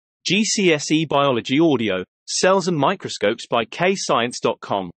GCSE Biology Audio, Cells and Microscopes by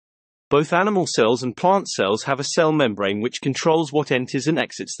kscience.com. Both animal cells and plant cells have a cell membrane which controls what enters and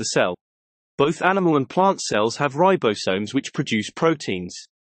exits the cell. Both animal and plant cells have ribosomes which produce proteins.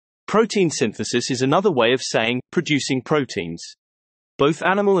 Protein synthesis is another way of saying producing proteins. Both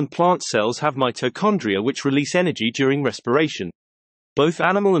animal and plant cells have mitochondria which release energy during respiration. Both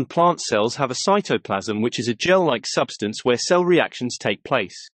animal and plant cells have a cytoplasm which is a gel-like substance where cell reactions take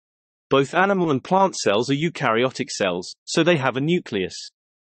place. Both animal and plant cells are eukaryotic cells, so they have a nucleus.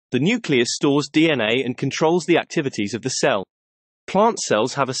 The nucleus stores DNA and controls the activities of the cell. Plant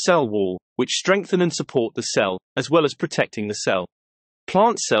cells have a cell wall, which strengthen and support the cell, as well as protecting the cell.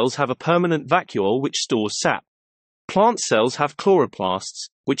 Plant cells have a permanent vacuole which stores sap. Plant cells have chloroplasts,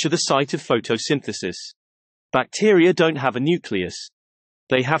 which are the site of photosynthesis. Bacteria don't have a nucleus.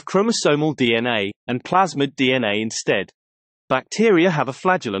 They have chromosomal DNA, and plasmid DNA instead. Bacteria have a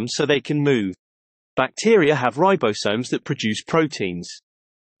flagellum so they can move. Bacteria have ribosomes that produce proteins.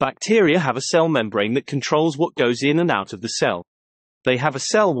 Bacteria have a cell membrane that controls what goes in and out of the cell. They have a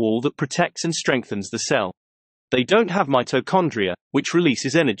cell wall that protects and strengthens the cell. They don't have mitochondria, which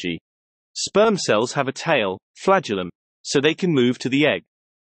releases energy. Sperm cells have a tail, flagellum, so they can move to the egg.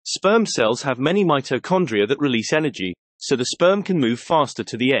 Sperm cells have many mitochondria that release energy, so the sperm can move faster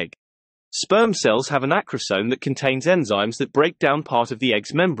to the egg. Sperm cells have an acrosome that contains enzymes that break down part of the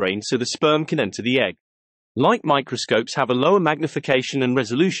egg's membrane so the sperm can enter the egg. Light microscopes have a lower magnification and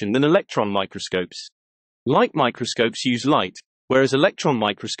resolution than electron microscopes. Light microscopes use light, whereas electron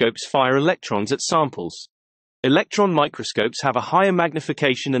microscopes fire electrons at samples. Electron microscopes have a higher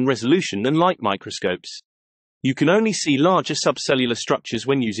magnification and resolution than light microscopes. You can only see larger subcellular structures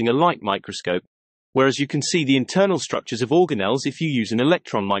when using a light microscope, whereas you can see the internal structures of organelles if you use an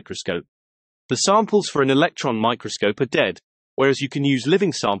electron microscope. The samples for an electron microscope are dead, whereas you can use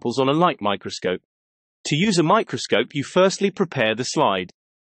living samples on a light microscope. To use a microscope, you firstly prepare the slide.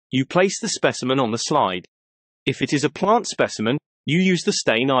 You place the specimen on the slide. If it is a plant specimen, you use the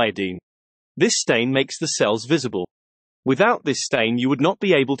stain iodine. This stain makes the cells visible. Without this stain, you would not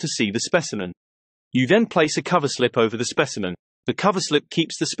be able to see the specimen. You then place a cover slip over the specimen. The cover slip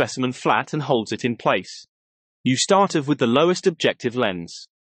keeps the specimen flat and holds it in place. You start off with the lowest objective lens.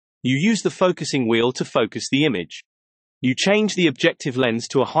 You use the focusing wheel to focus the image. You change the objective lens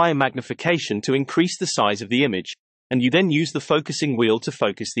to a higher magnification to increase the size of the image, and you then use the focusing wheel to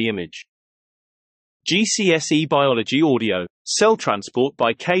focus the image. GCSE Biology Audio, Cell Transport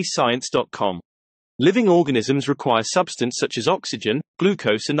by kscience.com. Living organisms require substance such as oxygen,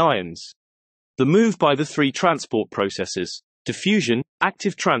 glucose and ions. The move by the three transport processes: diffusion,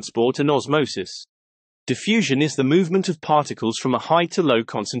 active transport and osmosis. Diffusion is the movement of particles from a high to low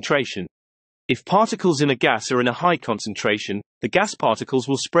concentration. If particles in a gas are in a high concentration, the gas particles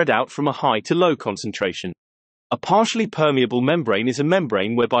will spread out from a high to low concentration. A partially permeable membrane is a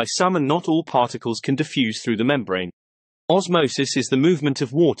membrane whereby some and not all particles can diffuse through the membrane. Osmosis is the movement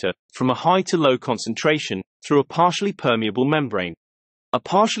of water, from a high to low concentration, through a partially permeable membrane. A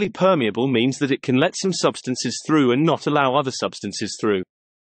partially permeable means that it can let some substances through and not allow other substances through.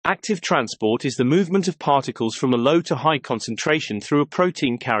 Active transport is the movement of particles from a low to high concentration through a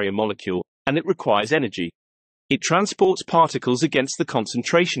protein carrier molecule, and it requires energy. It transports particles against the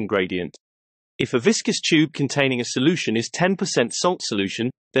concentration gradient. If a viscous tube containing a solution is 10% salt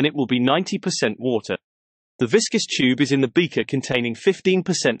solution, then it will be 90% water. The viscous tube is in the beaker containing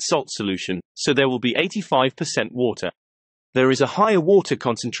 15% salt solution, so there will be 85% water. There is a higher water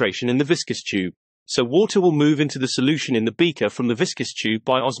concentration in the viscous tube, so water will move into the solution in the beaker from the viscous tube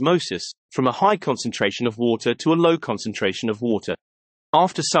by osmosis, from a high concentration of water to a low concentration of water.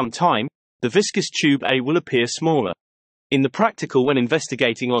 After some time, the viscous tube A will appear smaller. In the practical, when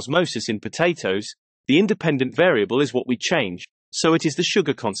investigating osmosis in potatoes, the independent variable is what we change, so it is the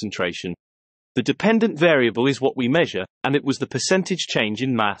sugar concentration. The dependent variable is what we measure, and it was the percentage change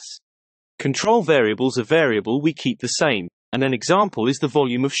in mass. Control variables are variable we keep the same, and an example is the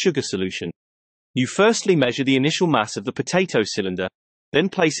volume of sugar solution. You firstly measure the initial mass of the potato cylinder, then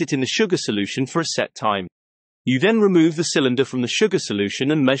place it in the sugar solution for a set time. You then remove the cylinder from the sugar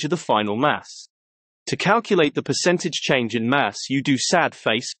solution and measure the final mass. To calculate the percentage change in mass, you do SAD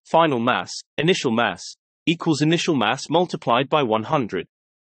face, final mass, initial mass, equals initial mass multiplied by 100.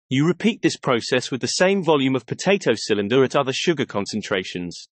 You repeat this process with the same volume of potato cylinder at other sugar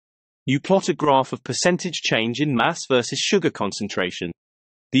concentrations. You plot a graph of percentage change in mass versus sugar concentration.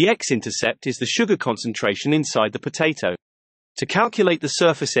 The x-intercept is the sugar concentration inside the potato. To calculate the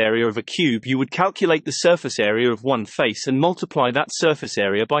surface area of a cube, you would calculate the surface area of one face and multiply that surface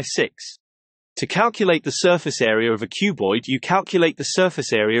area by 6. To calculate the surface area of a cuboid, you calculate the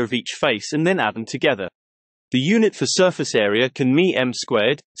surface area of each face and then add them together. The unit for surface area can be m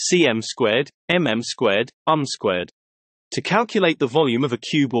squared, cm squared, squared, squared. To calculate the volume of a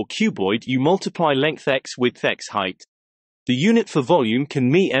cube or cuboid, you multiply length x width x height. The unit for volume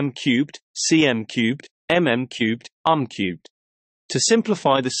can be m cubed, cm cubed, cubed, cubed. To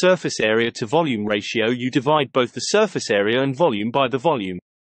simplify the surface area to volume ratio, you divide both the surface area and volume by the volume.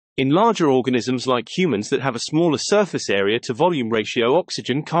 In larger organisms like humans that have a smaller surface area to volume ratio,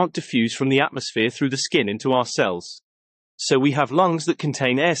 oxygen can't diffuse from the atmosphere through the skin into our cells. So we have lungs that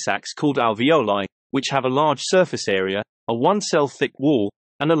contain air sacs called alveoli, which have a large surface area, a one-cell thick wall,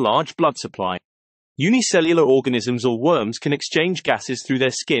 and a large blood supply. Unicellular organisms or worms can exchange gases through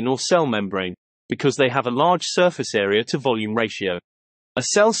their skin or cell membrane, because they have a large surface area to volume ratio. A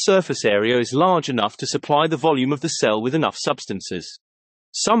cell's surface area is large enough to supply the volume of the cell with enough substances.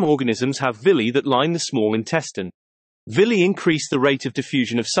 Some organisms have villi that line the small intestine. Villi increase the rate of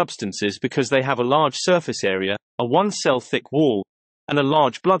diffusion of substances because they have a large surface area, a one-cell thick wall, and a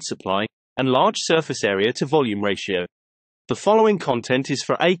large blood supply, and large surface area to volume ratio. The following content is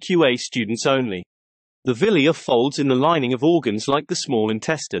for AQA students only. The villi are folds in the lining of organs like the small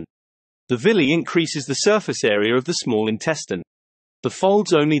intestine. The villi increases the surface area of the small intestine. The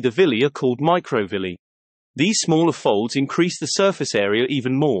folds only the villi are called microvilli. These smaller folds increase the surface area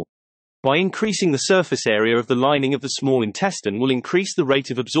even more. By increasing the surface area of the lining of the small intestine will increase the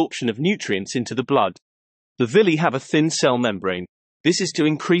rate of absorption of nutrients into the blood. The villi have a thin cell membrane. This is to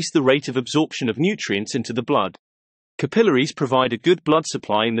increase the rate of absorption of nutrients into the blood. Capillaries provide a good blood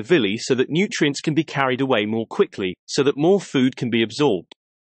supply in the villi so that nutrients can be carried away more quickly, so that more food can be absorbed.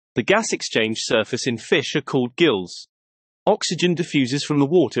 The gas exchange surface in fish are called gills. Oxygen diffuses from the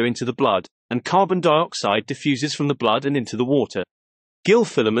water into the blood, and carbon dioxide diffuses from the blood and into the water. Gill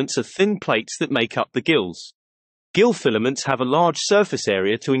filaments are thin plates that make up the gills. Gill filaments have a large surface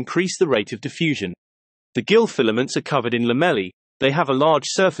area to increase the rate of diffusion. The gill filaments are covered in lamellae. They have a large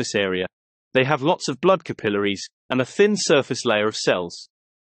surface area. They have lots of blood capillaries, and a thin surface layer of cells.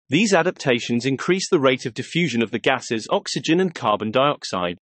 These adaptations increase the rate of diffusion of the gases oxygen and carbon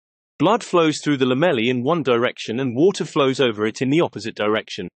dioxide. Blood flows through the lamellae in one direction and water flows over it in the opposite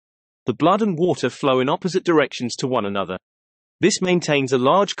direction. The blood and water flow in opposite directions to one another. This maintains a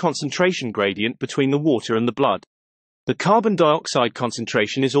large concentration gradient between the water and the blood. The carbon dioxide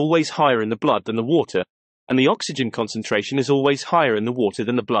concentration is always higher in the blood than the water, and the oxygen concentration is always higher in the water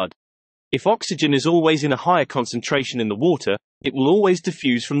than the blood. If oxygen is always in a higher concentration in the water, it will always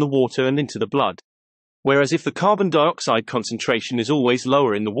diffuse from the water and into the blood. Whereas if the carbon dioxide concentration is always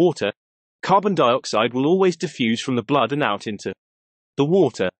lower in the water, carbon dioxide will always diffuse from the blood and out into the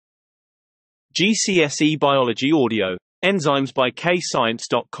water. GCSE Biology Audio. Enzymes by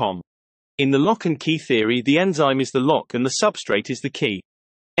kscience.com. In the lock and key theory, the enzyme is the lock and the substrate is the key.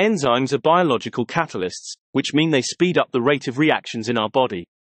 Enzymes are biological catalysts, which mean they speed up the rate of reactions in our body.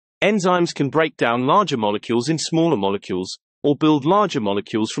 Enzymes can break down larger molecules in smaller molecules, or build larger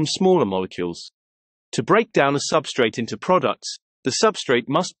molecules from smaller molecules. To break down a substrate into products, the substrate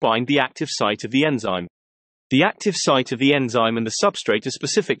must bind the active site of the enzyme. The active site of the enzyme and the substrate are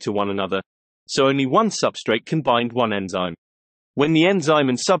specific to one another, so only one substrate can bind one enzyme. When the enzyme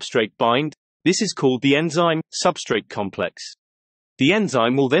and substrate bind, this is called the enzyme-substrate complex. The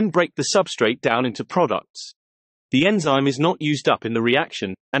enzyme will then break the substrate down into products. The enzyme is not used up in the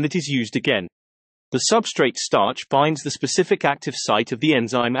reaction, and it is used again. The substrate starch binds the specific active site of the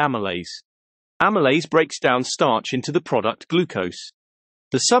enzyme amylase. Amylase breaks down starch into the product glucose.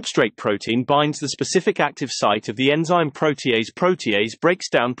 The substrate protein binds the specific active site of the enzyme protease. Protease breaks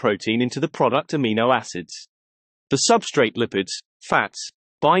down protein into the product amino acids. The substrate lipids, fats,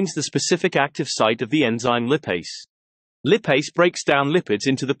 binds the specific active site of the enzyme lipase. Lipase breaks down lipids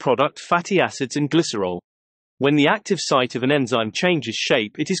into the product fatty acids and glycerol. When the active site of an enzyme changes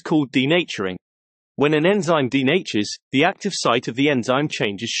shape, it is called denaturing. When an enzyme denatures, the active site of the enzyme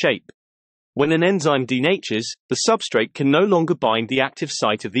changes shape. When an enzyme denatures, the substrate can no longer bind the active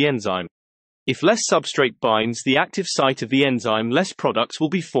site of the enzyme. If less substrate binds the active site of the enzyme, less products will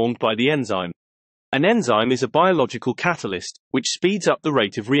be formed by the enzyme. An enzyme is a biological catalyst, which speeds up the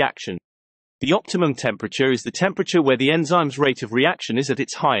rate of reaction. The optimum temperature is the temperature where the enzyme's rate of reaction is at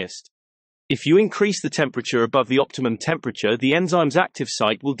its highest. If you increase the temperature above the optimum temperature, the enzyme's active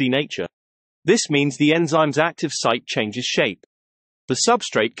site will denature. This means the enzyme's active site changes shape. The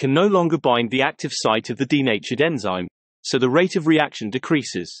substrate can no longer bind the active site of the denatured enzyme, so the rate of reaction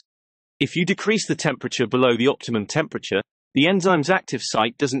decreases. If you decrease the temperature below the optimum temperature, the enzyme's active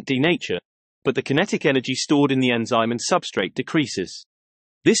site doesn't denature, but the kinetic energy stored in the enzyme and substrate decreases.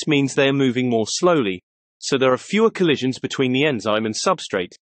 This means they are moving more slowly, so there are fewer collisions between the enzyme and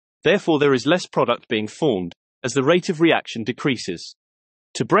substrate. Therefore, there is less product being formed, as the rate of reaction decreases.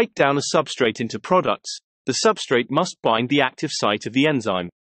 To break down a substrate into products, the substrate must bind the active site of the enzyme.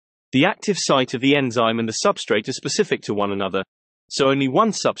 The active site of the enzyme and the substrate are specific to one another, so only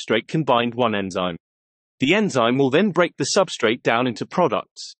one substrate can bind one enzyme. The enzyme will then break the substrate down into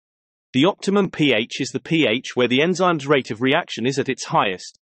products. The optimum pH is the pH where the enzyme's rate of reaction is at its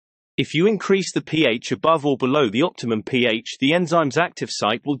highest. If you increase the pH above or below the optimum pH, the enzyme's active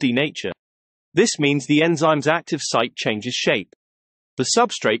site will denature. This means the enzyme's active site changes shape. The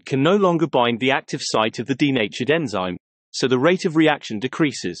substrate can no longer bind the active site of the denatured enzyme, so the rate of reaction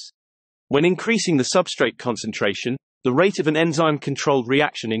decreases. When increasing the substrate concentration, the rate of an enzyme-controlled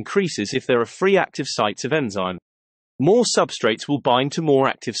reaction increases if there are free active sites of enzyme. More substrates will bind to more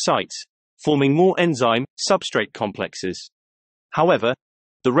active sites, forming more enzyme-substrate complexes. However,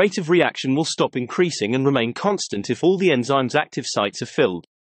 the rate of reaction will stop increasing and remain constant if all the enzyme's active sites are filled.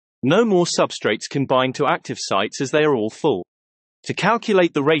 No more substrates can bind to active sites as they are all full. To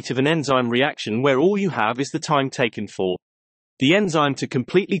calculate the rate of an enzyme reaction where all you have is the time taken for the enzyme to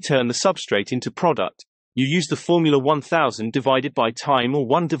completely turn the substrate into product, you use the formula 1000 divided by time or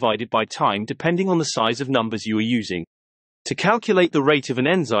 1 divided by time depending on the size of numbers you are using. To calculate the rate of an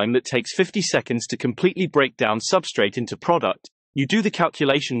enzyme that takes 50 seconds to completely break down substrate into product, you do the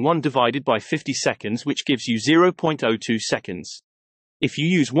calculation 1 divided by 50 seconds, which gives you 0.02 seconds. If you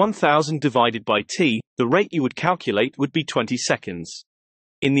use 1000 divided by t, the rate you would calculate would be 20 seconds.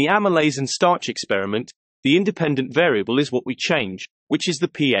 In the amylase and starch experiment, the independent variable is what we change, which is the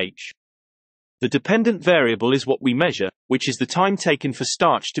pH. The dependent variable is what we measure, which is the time taken for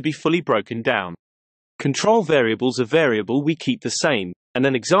starch to be fully broken down. Control variables are variable we keep the same, and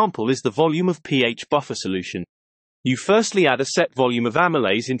an example is the volume of pH buffer solution. You firstly add a set volume of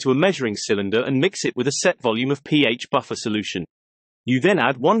amylase into a measuring cylinder and mix it with a set volume of pH buffer solution. You then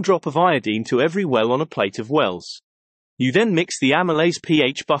add 1 drop of iodine to every well on a plate of wells. You then mix the amylase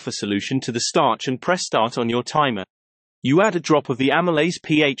pH buffer solution to the starch and press start on your timer. You add a drop of the amylase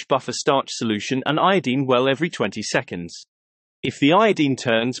pH buffer starch solution and iodine well every 20 seconds. If the iodine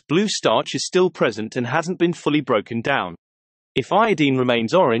turns blue, starch is still present and hasn't been fully broken down. If iodine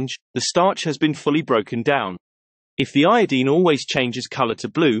remains orange, the starch has been fully broken down. If the iodine always changes color to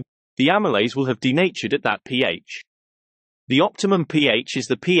blue, the amylase will have denatured at that pH. The optimum pH is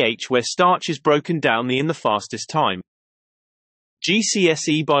the pH where starch is broken down in the fastest time.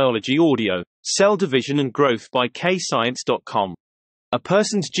 GCSE Biology Audio, Cell Division and Growth by kscience.com. A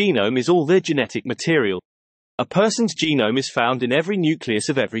person's genome is all their genetic material. A person's genome is found in every nucleus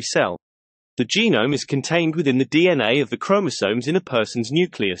of every cell. The genome is contained within the DNA of the chromosomes in a person's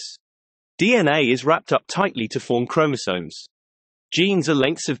nucleus. DNA is wrapped up tightly to form chromosomes. Genes are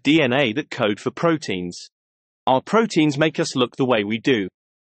lengths of DNA that code for proteins. Our proteins make us look the way we do.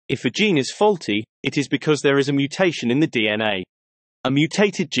 If a gene is faulty, it is because there is a mutation in the DNA. A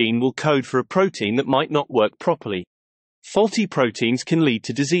mutated gene will code for a protein that might not work properly. Faulty proteins can lead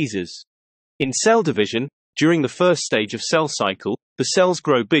to diseases. In cell division, during the first stage of cell cycle, the cells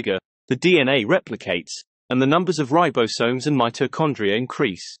grow bigger, the DNA replicates, and the numbers of ribosomes and mitochondria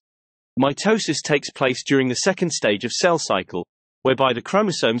increase. Mitosis takes place during the second stage of cell cycle, whereby the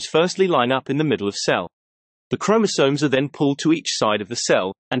chromosomes firstly line up in the middle of cell. The chromosomes are then pulled to each side of the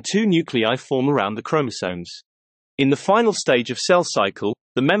cell, and 2 nuclei form around the chromosomes. In the final stage of cell cycle,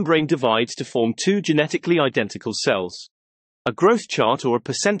 the membrane divides to form 2 genetically identical cells. A growth chart or a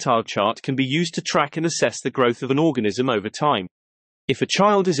percentile chart can be used to track and assess the growth of an organism over time. If a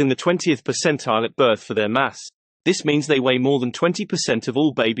child is in the 20th percentile at birth for their mass, this means they weigh more than 20% of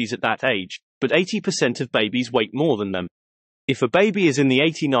all babies at that age, but 80% of babies weight more than them. If a baby is in the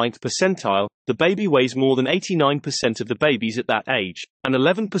 89th percentile, the baby weighs more than 89% of the babies at that age, and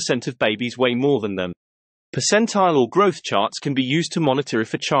 11% of babies weigh more than them. Percentile or growth charts can be used to monitor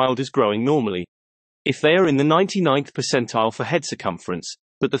if a child is growing normally. If they are in the 99th percentile for head circumference,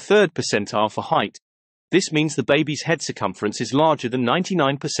 but the 3rd percentile for height, this means the baby's head circumference is larger than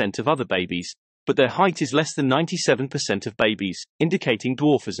 99% of other babies, but their height is less than 97% of babies, indicating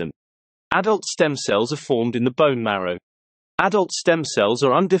dwarfism. Adult stem cells are formed in the bone marrow. Adult stem cells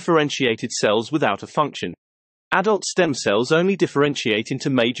are undifferentiated cells without a function. Adult stem cells only differentiate into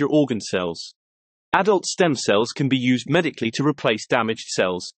major organ cells. Adult stem cells can be used medically to replace damaged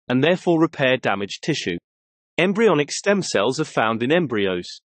cells, and therefore repair damaged tissue. Embryonic stem cells are found in embryos.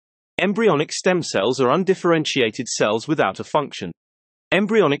 Embryonic stem cells are undifferentiated cells without a function.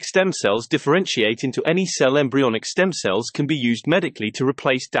 Embryonic stem cells differentiate into any cell. Embryonic stem cells can be used medically to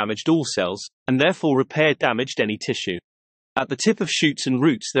replace damaged all cells, and therefore repair damaged any tissue. At the tip of shoots and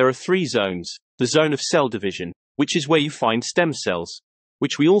roots there are three zones: the zone of cell division, which is where you find stem cells,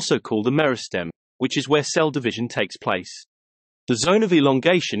 which we also call the meristem, which is where cell division takes place. The zone of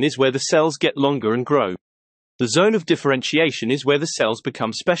elongation is where the cells get longer and grow. The zone of differentiation is where the cells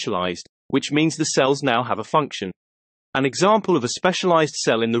become specialized, which means the cells now have a function. An example of a specialized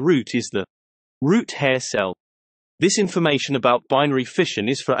cell in the root is the root hair cell. This information about binary fission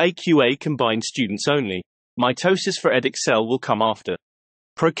is for AQA combined students only. Mitosis for EDEXCEL will come after.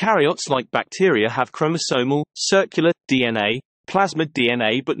 Prokaryotes like bacteria have chromosomal, circular, DNA, plasmid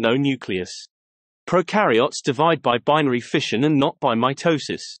DNA but no nucleus. Prokaryotes divide by binary fission and not by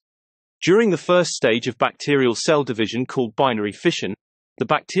mitosis. During the first stage of bacterial cell division called binary fission, the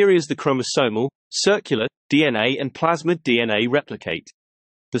bacteria's the chromosomal, circular, DNA and plasmid DNA replicate.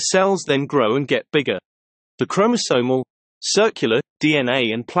 The cells then grow and get bigger. The chromosomal, circular,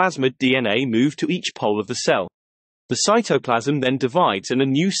 DNA and plasmid DNA move to each pole of the cell. The cytoplasm then divides and a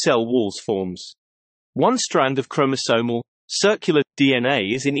new cell wall forms. One strand of chromosomal, circular,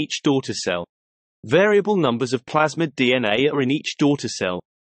 DNA is in each daughter cell. Variable numbers of plasmid DNA are in each daughter cell.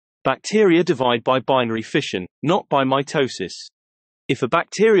 Bacteria divide by binary fission, not by mitosis. If a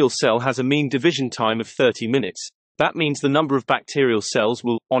bacterial cell has a mean division time of 30 minutes, that means the number of bacterial cells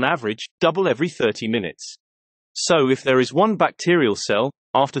will, on average, double every 30 minutes. So if there is one bacterial cell,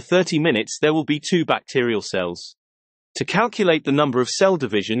 after 30 minutes there will be 2 bacterial cells. To calculate the number of cell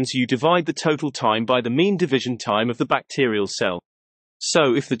divisions, you divide the total time by the mean division time of the bacterial cell.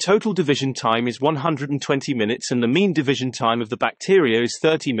 So if the total division time is 120 minutes and the mean division time of the bacteria is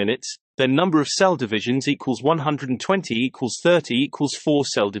 30 minutes, then number of cell divisions equals 120 equals 30 equals 4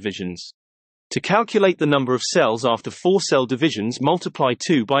 cell divisions. To calculate the number of cells after 4 cell divisions, multiply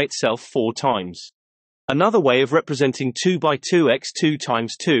 2 by itself 4 times. Another way of representing 2 by 2x 2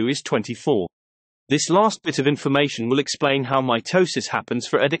 times 2 is 24. This last bit of information will explain how mitosis happens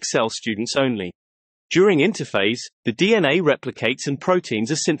for EDEXCEL students only. During interphase, the DNA replicates and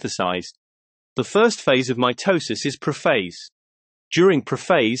proteins are synthesized. The first phase of mitosis is prophase. During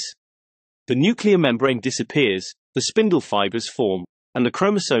prophase, the nuclear membrane disappears, the spindle fibers form, and the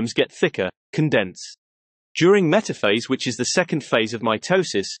chromosomes get thicker, condense. During metaphase, which is the second phase of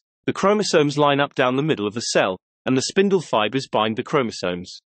mitosis, the chromosomes line up down the middle of the cell, and the spindle fibers bind the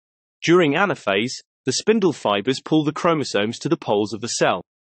chromosomes. During anaphase, the spindle fibers pull the chromosomes to the poles of the cell.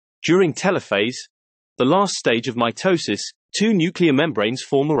 During telophase, the last stage of mitosis, 2 nuclear membranes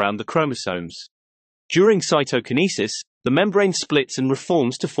form around the chromosomes. During cytokinesis, the membrane splits and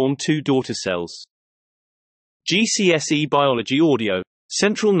reforms to form 2 daughter cells. GCSE Biology Audio,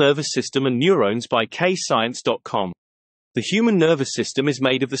 Central Nervous System and Neurons by kscience.com. The human nervous system is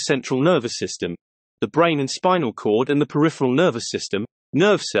made of the central nervous system, the brain and spinal cord, and the peripheral nervous system,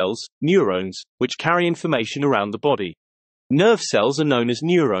 nerve cells, neurons, which carry information around the body. Nerve cells are known as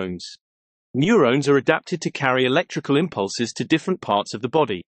neurons. Neurons are adapted to carry electrical impulses to different parts of the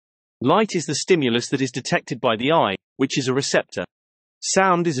body. Light is the stimulus that is detected by the eye, which is a receptor.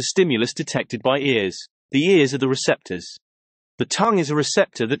 Sound is a stimulus detected by ears. The ears are the receptors. The tongue is a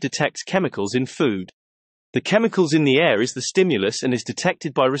receptor that detects chemicals in food. The chemicals in the air is the stimulus and is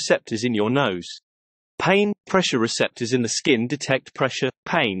detected by receptors in your nose. Pain, pressure receptors in the skin detect pressure,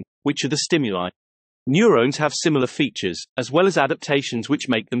 pain, which are the stimuli. Neurons have similar features, as well as adaptations which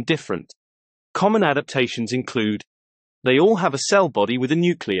make them different. Common adaptations include: they all have a cell body with a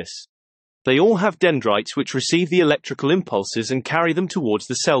nucleus. They all have dendrites which receive the electrical impulses and carry them towards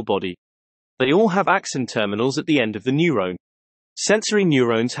the cell body. They all have axon terminals at the end of the neuron. Sensory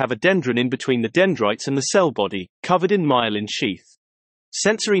neurons have a dendron in between the dendrites and the cell body, covered in myelin sheath.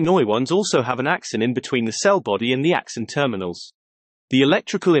 Sensory neurons also have an axon in between the cell body and the axon terminals. The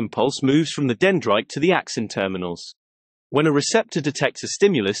electrical impulse moves from the dendrite to the axon terminals. When a receptor detects a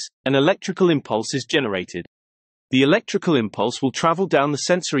stimulus, an electrical impulse is generated. The electrical impulse will travel down the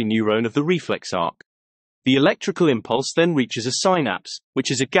sensory neuron of the reflex arc. The electrical impulse then reaches a synapse, which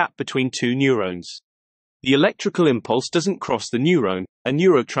is a gap between 2 neurons. The electrical impulse doesn't cross the neuron, a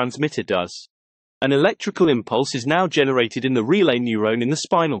neurotransmitter does. An electrical impulse is now generated in the relay neuron in the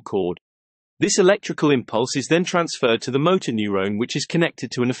spinal cord. This electrical impulse is then transferred to the motor neuron, which is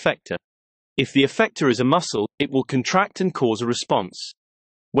connected to an effector. If the effector is a muscle, it will contract and cause a response.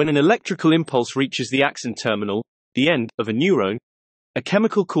 When an electrical impulse reaches the axon terminal, the end of a neuron, a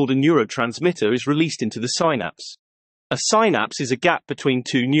chemical called a neurotransmitter is released into the synapse. A synapse is a gap between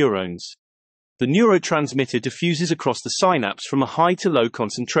 2 neurons. The neurotransmitter diffuses across the synapse from a high to low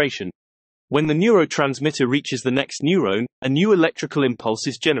concentration. When the neurotransmitter reaches the next neuron, a new electrical impulse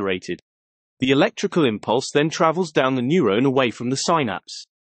is generated. The electrical impulse then travels down the neuron away from the synapse.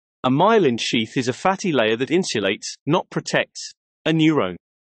 A myelin sheath is a fatty layer that insulates, not protects, a neuron.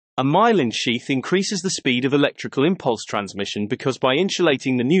 A myelin sheath increases the speed of electrical impulse transmission because by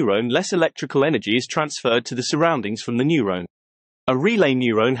insulating the neuron, less electrical energy is transferred to the surroundings from the neuron. A relay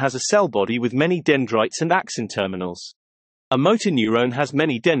neuron has a cell body with many dendrites and axon terminals. A motor neuron has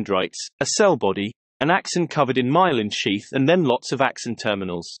many dendrites, a cell body, an axon covered in myelin sheath and then lots of axon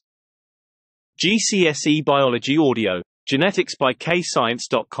terminals. GCSE Biology Audio, Genetics by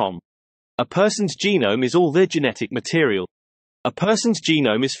kscience.com. A person's genome is all their genetic material. A person's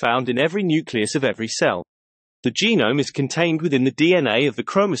genome is found in every nucleus of every cell. The genome is contained within the DNA of the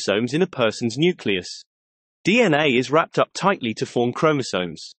chromosomes in a person's nucleus. DNA is wrapped up tightly to form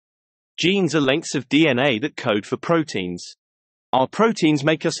chromosomes. Genes are lengths of DNA that code for proteins. Our proteins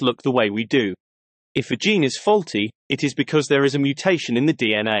make us look the way we do. If a gene is faulty, it is because there is a mutation in the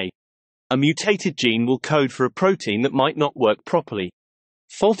DNA. A mutated gene will code for a protein that might not work properly.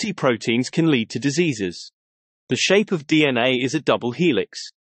 Faulty proteins can lead to diseases. The shape of DNA is a double helix.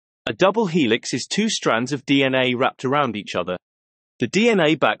 A double helix is two strands of DNA wrapped around each other. The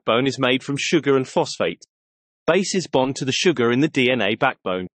DNA backbone is made from sugar and phosphate. Bases bond to the sugar in the DNA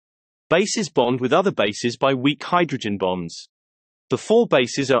backbone. Bases bond with other bases by weak hydrogen bonds. The four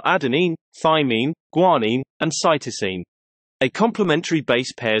bases are adenine, thymine, guanine, and cytosine. A complementary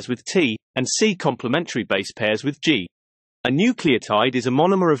base pairs with T, and C complementary base pairs with G. A nucleotide is a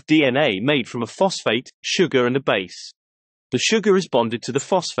monomer of DNA made from a phosphate, sugar and a base. The sugar is bonded to the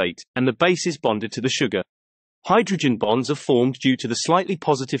phosphate, and the base is bonded to the sugar. Hydrogen bonds are formed due to the slightly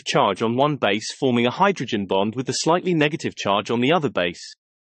positive charge on one base forming a hydrogen bond with the slightly negative charge on the other base.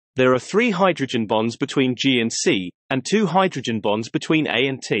 There are 3 hydrogen bonds between G and C, and 2 hydrogen bonds between A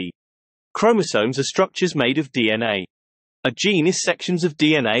and T. Chromosomes are structures made of DNA. A gene is sections of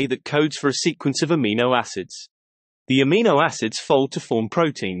DNA that codes for a sequence of amino acids. The amino acids fold to form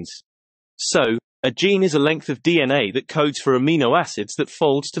proteins. So, a gene is a length of DNA that codes for amino acids that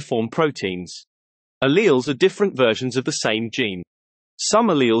folds to form proteins. Alleles are different versions of the same gene. Some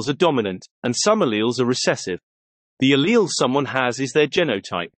alleles are dominant, and some alleles are recessive. The allele someone has is their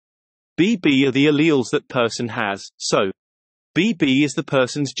genotype. BB are the alleles that person has, so BB is the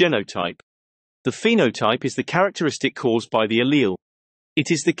person's genotype. The phenotype is the characteristic caused by the allele.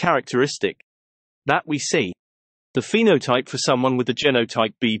 It is the characteristic that we see. The phenotype for someone with the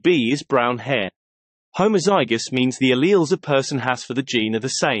genotype BB is brown hair. Homozygous means the alleles a person has for the gene are the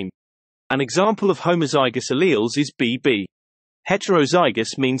same. An example of homozygous alleles is BB.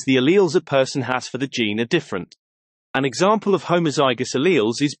 Heterozygous means the alleles a person has for the gene are different. An example of homozygous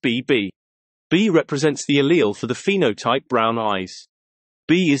alleles is BB. B represents the allele for the phenotype brown eyes.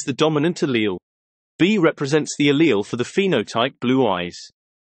 B is the dominant allele. B represents the allele for the phenotype blue eyes.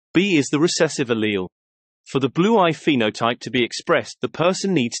 B is the recessive allele. For the blue eye phenotype to be expressed, the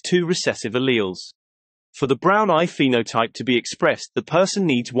person needs 2 recessive alleles. For the brown eye phenotype to be expressed, the person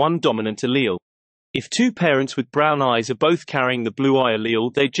needs 1 dominant allele. If 2 parents with brown eyes are both carrying the blue eye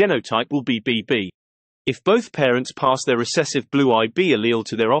allele, their genotype will be BB. If both parents pass their recessive blue eye B allele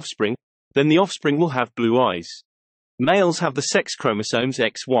to their offspring, then the offspring will have blue eyes. Males have the sex chromosomes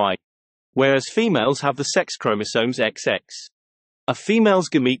XY, whereas females have the sex chromosomes XX. A female's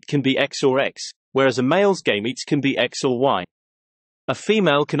gamete can be X or X, whereas a male's gametes can be X or Y. A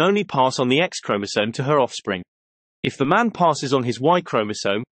female can only pass on the X chromosome to her offspring. If the man passes on his Y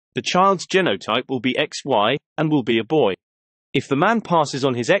chromosome, the child's genotype will be XY, and will be a boy. If the man passes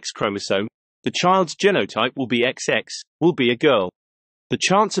on his X chromosome, the child's genotype will be XX, will be a girl. The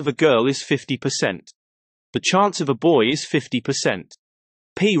chance of a girl is 50%. The chance of a boy is 50%.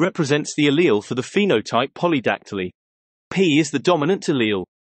 P represents the allele for the phenotype polydactyly. P is the dominant allele.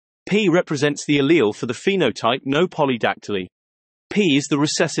 P represents the allele for the phenotype no polydactyly. P is the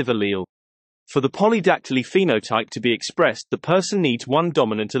recessive allele. For the polydactyly phenotype to be expressed, the person needs 1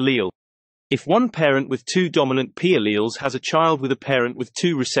 dominant allele. If one parent with 2 dominant P alleles has a child with a parent with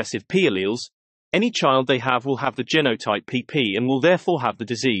 2 recessive P alleles, any child they have will have the genotype PP and will therefore have the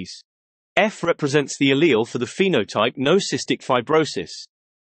disease. F represents the allele for the phenotype no cystic fibrosis.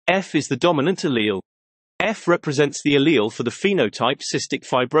 F is the dominant allele. F represents the allele for the phenotype cystic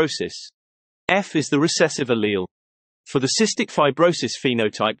fibrosis. F is the recessive allele. For the cystic fibrosis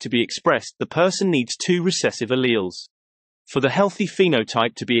phenotype to be expressed, the person needs 2 recessive alleles. For the healthy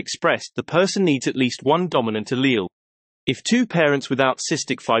phenotype to be expressed, the person needs at least 1 dominant allele. If 2 parents without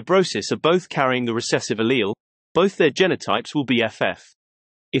cystic fibrosis are both carrying the recessive allele, both their genotypes will be FF.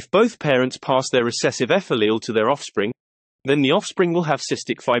 If both parents pass their recessive F allele to their offspring, then the offspring will have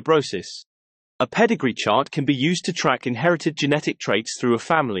cystic fibrosis. A pedigree chart can be used to track inherited genetic traits through a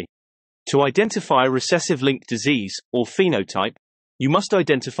family. To identify a recessive linked disease, or phenotype, You must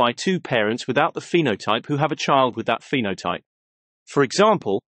identify two parents without the phenotype who have a child with that phenotype. For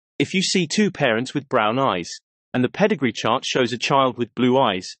example, if you see two parents with brown eyes, and the pedigree chart shows a child with blue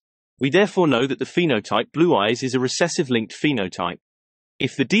eyes, we therefore know that the phenotype blue eyes is a recessive-linked phenotype.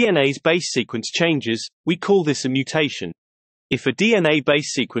 If the DNA's base sequence changes, we call this a mutation. If a DNA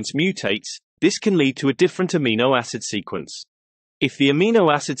base sequence mutates, this can lead to a different amino acid sequence. If the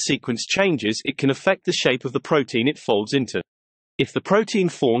amino acid sequence changes, it can affect the shape of the protein it folds into. If the protein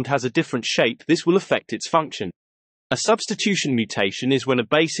formed has a different shape, this will affect its function. A substitution mutation is when a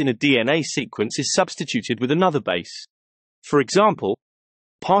base in a DNA sequence is substituted with another base. For example,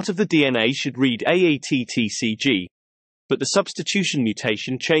 part of the DNA should read AATTCG, but the substitution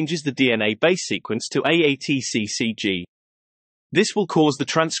mutation changes the DNA base sequence to AATCCG. This will cause the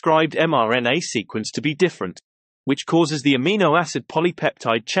transcribed mRNA sequence to be different, which causes the amino acid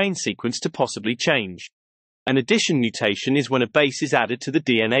polypeptide chain sequence to possibly change. An addition mutation is when a base is added to the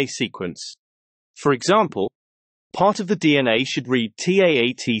DNA sequence. For example, part of the DNA should read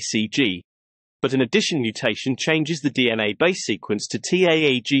TAATCG, but an addition mutation changes the DNA base sequence to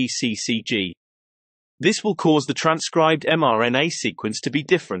TAAGCCG. This will cause the transcribed mRNA sequence to be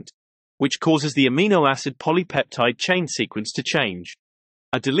different, which causes the amino acid polypeptide chain sequence to change.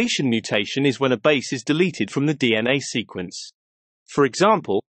 A deletion mutation is when a base is deleted from the DNA sequence. For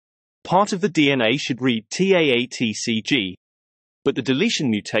example, part of the DNA should read TAATCG, but the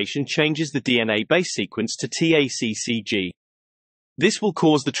deletion mutation changes the DNA base sequence to TACCG. This will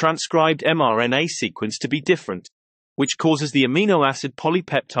cause the transcribed mRNA sequence to be different, which causes the amino acid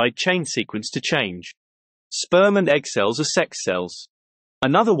polypeptide chain sequence to change. Sperm and egg cells are sex cells.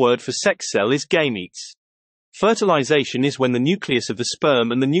 Another word for sex cell is gametes. Fertilization is when the nucleus of the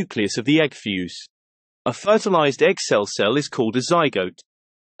sperm and the nucleus of the egg fuse. A fertilized egg cell is called a zygote.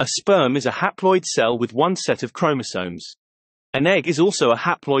 A sperm is a haploid cell with one set of chromosomes. An egg is also a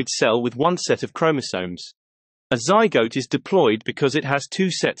haploid cell with one set of chromosomes. A zygote is diploid because it has two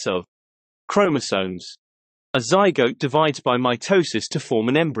sets of chromosomes. A zygote divides by mitosis to form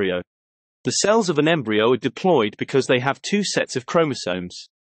an embryo. The cells of an embryo are diploid because they have two sets of chromosomes.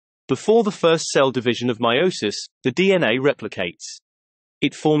 Before the first cell division of meiosis, the DNA replicates.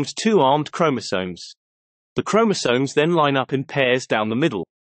 It forms two armed chromosomes. The chromosomes then line up in pairs down the middle.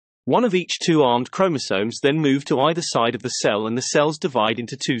 One of each two armed chromosomes then move to either side of the cell and the cells divide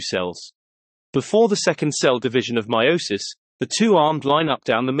into two cells. Before the second cell division of meiosis, the two armed line up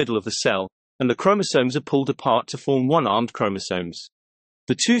down the middle of the cell, and the chromosomes are pulled apart to form one armed chromosomes.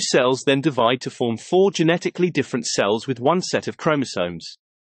 The two cells then divide to form four genetically different cells with one set of chromosomes.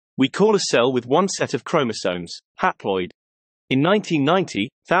 We call a cell with one set of chromosomes haploid. In 1990,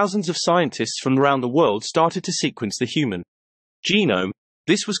 thousands of scientists from around the world started to sequence the human genome.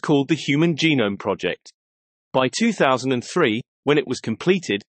 This was called the Human Genome Project. By 2003, when it was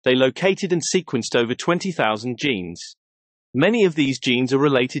completed, they located and sequenced over 20,000 genes. Many of these genes are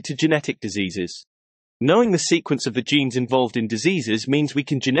related to genetic diseases. Knowing the sequence of the genes involved in diseases means we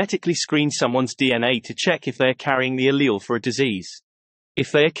can genetically screen someone's DNA to check if they are carrying the allele for a disease.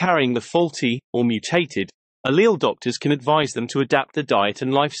 If they are carrying the faulty, or mutated, allele, doctors can advise them to adapt their diet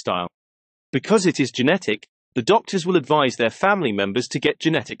and lifestyle. Because it is genetic, the doctors will advise their family members to get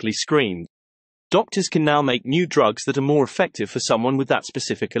genetically screened. Doctors can now make new drugs that are more effective for someone with that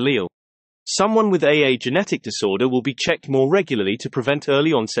specific allele. Someone with AA genetic disorder will be checked more regularly to prevent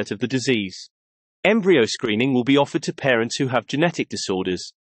early onset of the disease. Embryo screening will be offered to parents who have genetic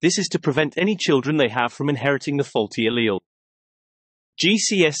disorders. This is to prevent any children they have from inheriting the faulty allele.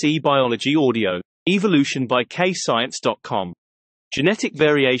 GCSE Biology Audio. Evolution by kscience.com. Genetic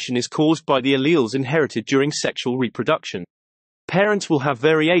variation is caused by the alleles inherited during sexual reproduction. Parents will have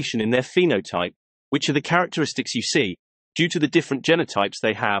variation in their phenotype, which are the characteristics you see, due to the different genotypes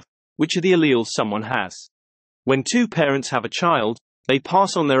they have, which are the alleles someone has. When two parents have a child, they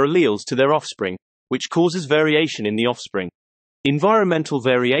pass on their alleles to their offspring, which causes variation in the offspring. Environmental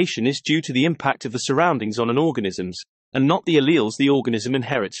variation is due to the impact of the surroundings on an organism, and not the alleles the organism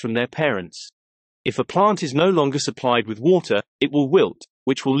inherits from their parents. If a plant is no longer supplied with water, it will wilt,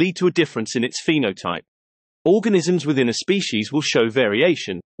 which will lead to a difference in its phenotype. Organisms within a species will show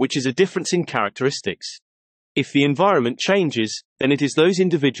variation, which is a difference in characteristics. If the environment changes, then it is those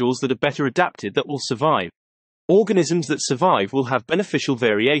individuals that are better adapted that will survive. Organisms that survive will have beneficial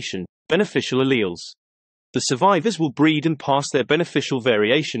variation, beneficial alleles. The survivors will breed and pass their beneficial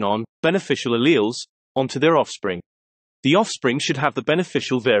variation on, beneficial alleles, onto their offspring. The offspring should have the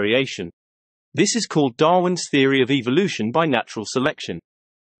beneficial variation. This is called Darwin's theory of evolution by natural selection.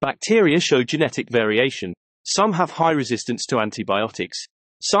 Bacteria show genetic variation. Some have high resistance to antibiotics.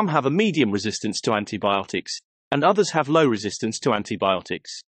 Some have a medium resistance to antibiotics. and others have low resistance to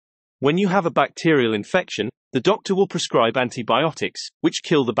antibiotics. When you have a bacterial infection, the doctor will prescribe antibiotics, which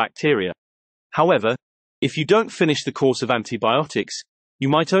kill the bacteria. However, if you don't finish the course of antibiotics, you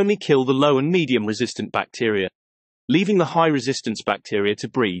might only kill the low and medium resistant bacteria, leaving the high resistance bacteria to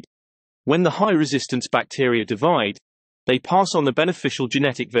breed. When the high resistance bacteria divide, they pass on the beneficial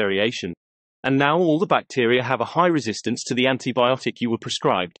genetic variation, and now all the bacteria have a high resistance to the antibiotic you were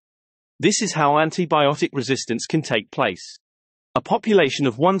prescribed. This is how antibiotic resistance can take place. A population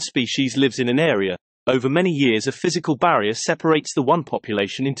of one species lives in an area. Over many years, a physical barrier separates the one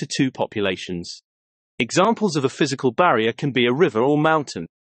population into two populations. Examples of a physical barrier can be a river or mountain.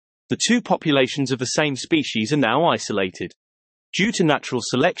 The two populations of the same species are now isolated. Due to natural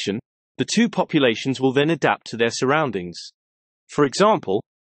selection, the two populations will then adapt to their surroundings. For example,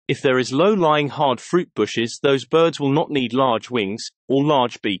 if there is low-lying hard fruit bushes, those birds will not need large wings or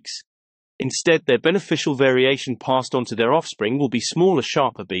large beaks. Instead, their beneficial variation passed on to their offspring will be smaller,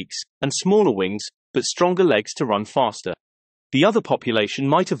 sharper beaks, and smaller wings, but stronger legs to run faster. The other population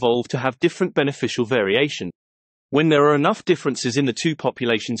might evolve to have different beneficial variation. When there are enough differences in the two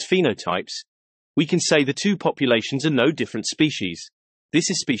populations' phenotypes, we can say the two populations are no different species. This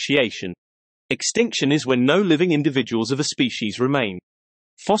is speciation. Extinction is when no living individuals of a species remain.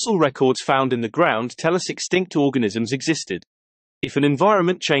 Fossil records found in the ground tell us extinct organisms existed. If an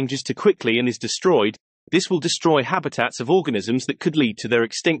environment changes too quickly and is destroyed, this will destroy habitats of organisms that could lead to their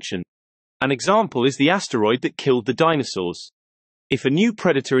extinction. An example is the asteroid that killed the dinosaurs. If a new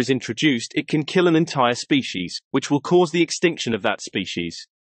predator is introduced, it can kill an entire species, which will cause the extinction of that species.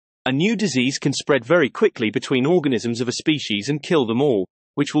 A new disease can spread very quickly between organisms of a species and kill them all,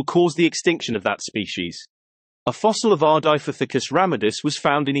 which will cause the extinction of that species. A fossil of Ardipithecus ramidus was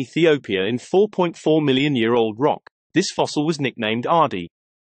found in Ethiopia in 4.4 million year old rock. This fossil was nicknamed Ardi.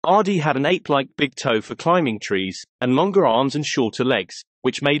 Ardi had an ape-like big toe for climbing trees, and longer arms and shorter legs,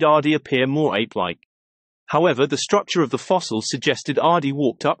 which made Ardi appear more ape-like. However, the structure of the fossil suggested Ardi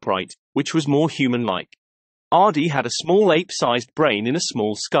walked upright, which was more human-like. Ardi had a small ape-sized brain in a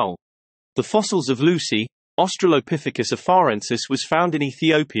small skull. The fossils of Lucy, Australopithecus afarensis, was found in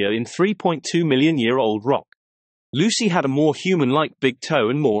Ethiopia in 3.2 million year old rock. Lucy had a more human-like big toe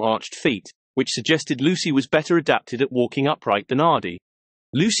and more arched feet, which suggested Lucy was better adapted at walking upright than Ardi.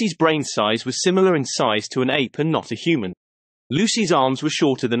 Lucy's brain size was similar in size to an ape and not a human. Lucy's arms were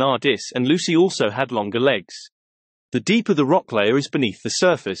shorter than Ardi's, and Lucy also had longer legs. The deeper the rock layer is beneath the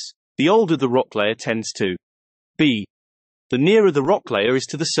surface, the older the rock layer tends to be. The nearer the rock layer is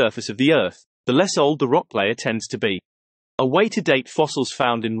to the surface of the Earth, the less old the rock layer tends to be. A way to date fossils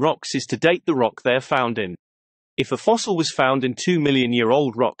found in rocks is to date the rock they are found in. If a fossil was found in 2 million year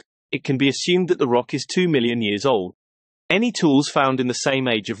old rock, it can be assumed that the rock is 2 million years old. Any tools found in the same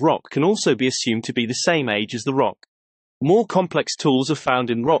age of rock can also be assumed to be the same age as the rock. More complex tools are found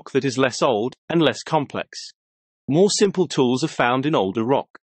in rock that is less old, and less complex. More simple tools are found in older rock.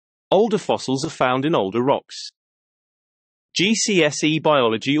 Older fossils are found in older rocks. GCSE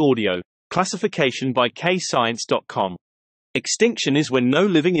Biology Audio. Classification by kscience.com. Extinction is when no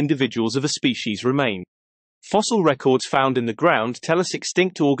living individuals of a species remain. Fossil records found in the ground tell us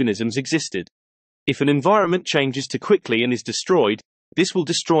extinct organisms existed. If an environment changes too quickly and is destroyed, this will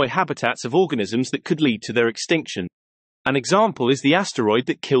destroy habitats of organisms that could lead to their extinction. An example is the asteroid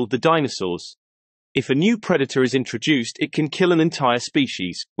that killed the dinosaurs. If a new predator is introduced, it can kill an entire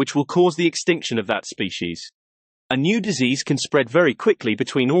species, which will cause the extinction of that species. A new disease can spread very quickly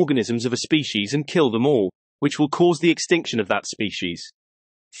between organisms of a species and kill them all, which will cause the extinction of that species.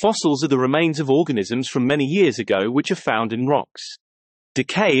 Fossils are the remains of organisms from many years ago which are found in rocks.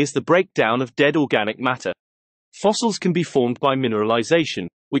 Decay is the breakdown of dead organic matter. Fossils can be formed by mineralization,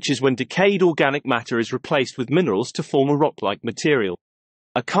 which is when decayed organic matter is replaced with minerals to form a rock-like material.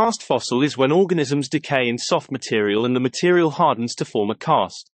 A cast fossil is when organisms decay in soft material and the material hardens to form a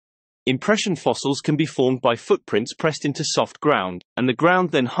cast. Impression fossils can be formed by footprints pressed into soft ground, and the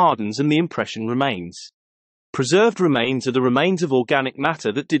ground then hardens and the impression remains. Preserved remains are the remains of organic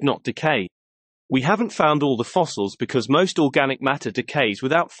matter that did not decay. We haven't found all the fossils because most organic matter decays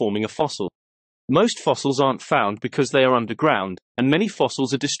without forming a fossil. Most fossils aren't found because they are underground, and many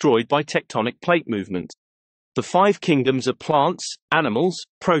fossils are destroyed by tectonic plate movement. The 5 kingdoms are plants, animals,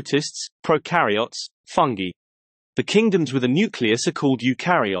 protists, prokaryotes, fungi. The kingdoms with a nucleus are called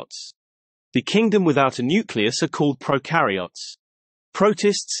eukaryotes. The kingdom without a nucleus are called prokaryotes.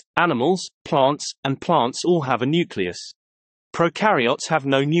 Protists, animals, plants, and plants all have a nucleus. Prokaryotes have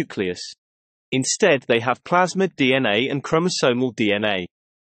no nucleus. Instead, they have plasmid DNA and chromosomal DNA.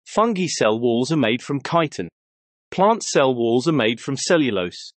 Fungi cell walls are made from chitin. Plant cell walls are made from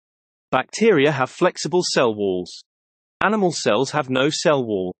cellulose. Bacteria have flexible cell walls. Animal cells have no cell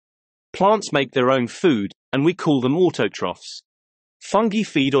wall. Plants make their own food, and we call them autotrophs. Fungi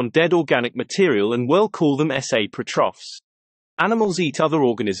feed on dead organic material and we'll call them saprotrophs. Animals eat other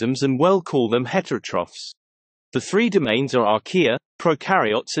organisms and we'll call them heterotrophs. The three domains are archaea,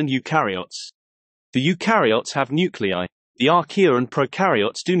 prokaryotes and eukaryotes. The eukaryotes have nuclei. The archaea and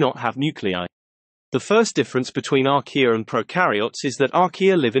prokaryotes do not have nuclei. The first difference between archaea and prokaryotes is that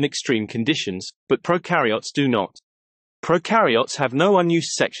archaea live in extreme conditions, but prokaryotes do not. Prokaryotes have no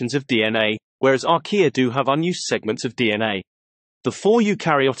unused sections of DNA, whereas archaea do have unused segments of DNA. The four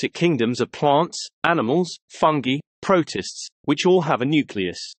eukaryotic kingdoms are plants, animals, fungi, protists, which all have a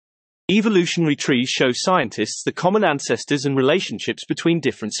nucleus. Evolutionary trees show scientists the common ancestors and relationships between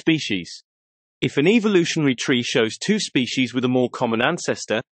different species. If an evolutionary tree shows two species with a more common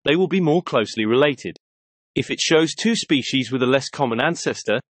ancestor, they will be more closely related. If it shows two species with a less common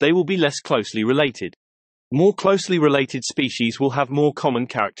ancestor, they will be less closely related. More closely related species will have more common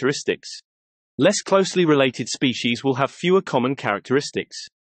characteristics. Less closely related species will have fewer common characteristics.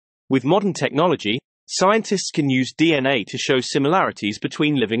 With modern technology, scientists can use DNA to show similarities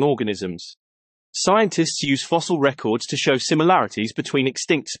between living organisms. Scientists use fossil records to show similarities between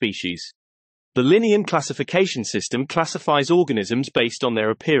extinct species. The Linnean classification system classifies organisms based on their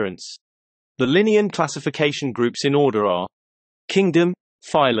appearance. The Linnean classification groups in order are kingdom,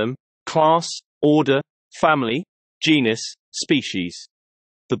 phylum, class, order, family, genus, species.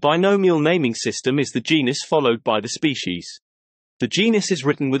 The binomial naming system is the genus followed by the species. The genus is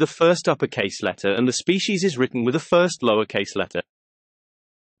written with a first uppercase letter and the species is written with a first lowercase letter.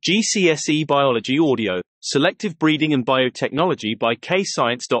 GCSE Biology Audio, Selective Breeding and Biotechnology by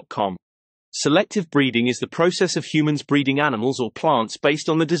kscience.com. Selective breeding is the process of humans breeding animals or plants based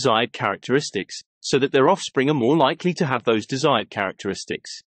on the desired characteristics, so that their offspring are more likely to have those desired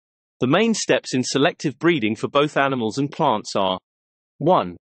characteristics. The main steps in selective breeding for both animals and plants are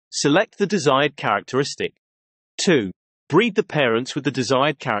 1. Select the desired characteristic. 2. Breed the parents with the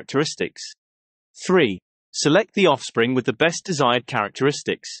desired characteristics. 3. Select the offspring with the best desired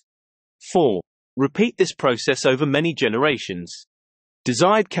characteristics. 4. Repeat this process over many generations.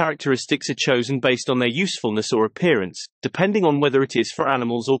 Desired characteristics are chosen based on their usefulness or appearance, depending on whether it is for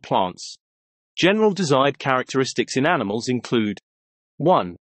animals or plants. General desired characteristics in animals include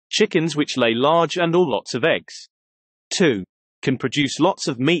 1. Chickens which lay large and/or lots of eggs. 2. Can produce lots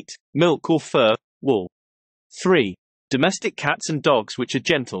of meat, milk or fur, wool. 3. Domestic cats and dogs which are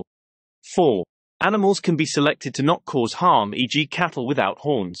gentle. 4. Animals can be selected to not cause harm, e.g. cattle without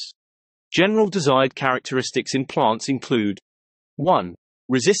horns. General desired characteristics in plants include 1.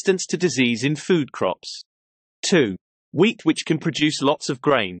 Resistance to disease in food crops. 2. Wheat which can produce lots of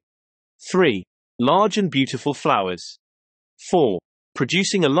grain. 3. Large and beautiful flowers. 4.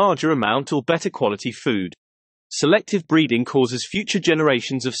 Producing a larger amount or better quality food. Selective breeding causes future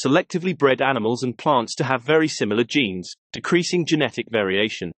generations of selectively bred animals and plants to have very similar genes, decreasing genetic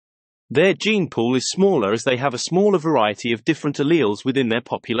variation. Their gene pool is smaller as they have a smaller variety of different alleles within their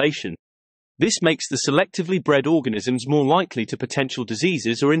population. This makes the selectively bred organisms more likely to potential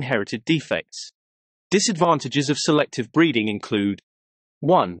diseases or inherited defects. Disadvantages of selective breeding include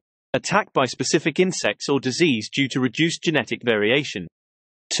 1. Attack by specific insects or disease due to reduced genetic variation.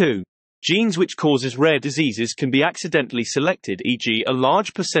 2. Genes which causes rare diseases can be accidentally selected, e.g. a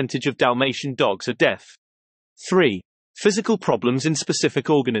large percentage of Dalmatian dogs are deaf. 3. Physical problems in specific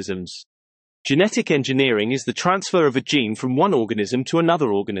organisms. Genetic engineering is the transfer of a gene from one organism to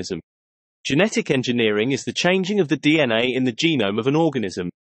another organism. Genetic engineering is the changing of the DNA in the genome of an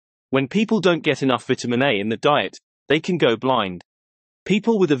organism. When people don't get enough vitamin A in the diet, they can go blind.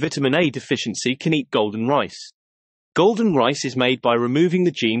 People with a vitamin A deficiency can eat golden rice. Golden rice is made by removing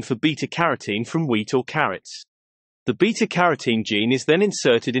the gene for beta-carotene from wheat or carrots. The beta-carotene gene is then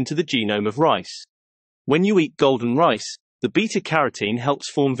inserted into the genome of rice. When you eat golden rice, the beta-carotene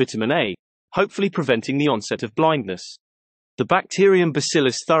helps form vitamin A, hopefully preventing the onset of blindness. The bacterium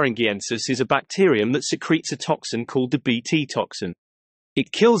Bacillus thuringiensis is a bacterium that secretes a toxin called the Bt toxin.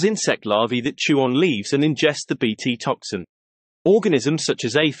 It kills insect larvae that chew on leaves and ingest the Bt toxin. Organisms such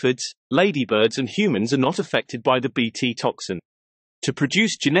as aphids, ladybirds and humans are not affected by the Bt toxin. To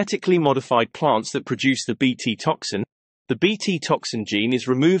produce genetically modified plants that produce the Bt toxin, the Bt toxin gene is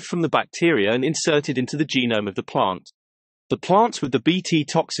removed from the bacteria and inserted into the genome of the plant. The plants with the Bt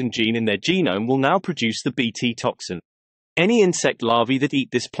toxin gene in their genome will now produce the Bt toxin. Any insect larvae that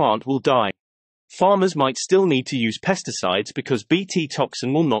eat this plant will die. Farmers might still need to use pesticides because Bt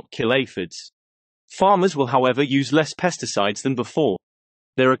toxin will not kill aphids. Farmers will, however, use less pesticides than before.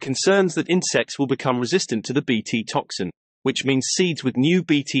 There are concerns that insects will become resistant to the Bt toxin. which means seeds with new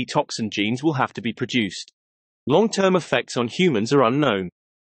Bt toxin genes will have to be produced. Long-term effects on humans are unknown.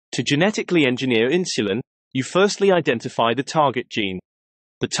 To genetically engineer insulin, you firstly identify the target gene.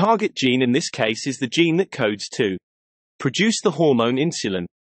 The target gene in this case is the gene that codes to produce the hormone insulin.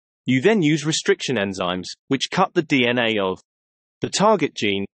 You then use restriction enzymes, which cut the DNA of the target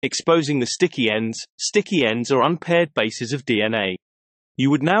gene, exposing the sticky ends. Sticky ends are unpaired bases of DNA. You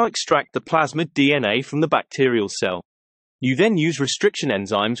would now extract the plasmid DNA from the bacterial cell. You then use restriction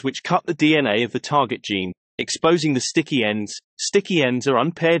enzymes which cut the DNA of the target gene, exposing the sticky ends. Sticky ends are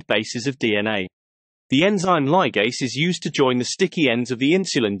unpaired bases of DNA. The enzyme ligase is used to join the sticky ends of the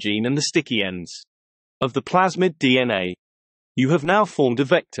insulin gene and the sticky ends of the plasmid DNA. You have now formed a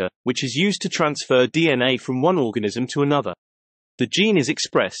vector, which is used to transfer DNA from one organism to another. The gene is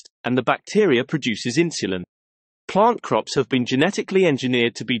expressed, and the bacteria produces insulin. Plant crops have been genetically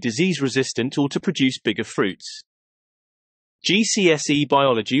engineered to be disease-resistant or to produce bigger fruits. GCSE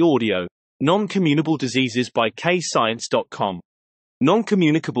Biology Audio. Non-communicable diseases by kscience.com.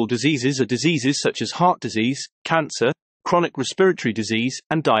 Non-communicable diseases are diseases such as heart disease, cancer, chronic respiratory disease,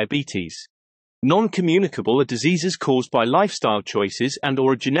 and diabetes. Non-communicable are diseases caused by lifestyle choices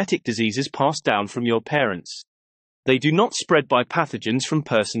and/or genetic diseases passed down from your parents. They do not spread by pathogens from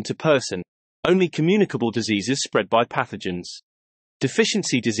person to person. Only communicable diseases spread by pathogens.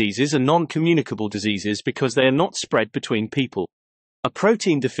 Deficiency diseases are non-communicable diseases because they are not spread between people. A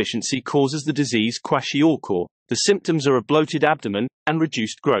protein deficiency causes the disease kwashiorkor. The symptoms are a bloated abdomen and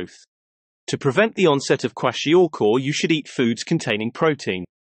reduced growth. To prevent the onset of kwashiorkor, you should eat foods containing protein.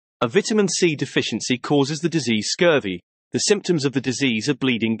 A vitamin C deficiency causes the disease scurvy. The symptoms of the disease are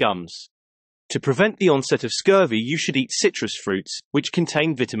bleeding gums. To prevent the onset of scurvy, you should eat citrus fruits, which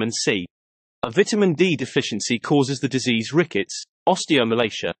contain vitamin C. A vitamin D deficiency causes the disease rickets,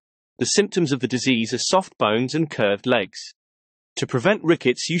 osteomalacia. The symptoms of the disease are soft bones and curved legs. To prevent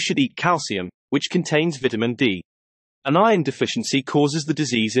rickets, you should eat calcium, which contains vitamin D. An iron deficiency causes the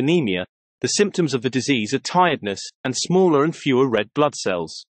disease anemia. The symptoms of the disease are tiredness, and smaller and fewer red blood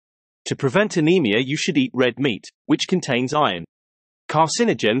cells. To prevent anemia, you should eat red meat, which contains iron.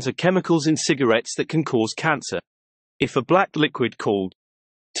 Carcinogens are chemicals in cigarettes that can cause cancer. If a black liquid called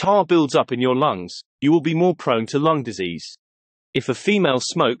tar builds up in your lungs, you will be more prone to lung disease. If a female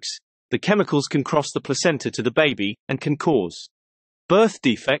smokes, the chemicals can cross the placenta to the baby and can cause birth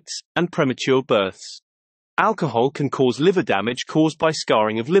defects and premature births. Alcohol can cause liver damage caused by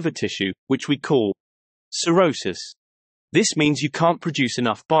scarring of liver tissue, which we call cirrhosis. This means you can't produce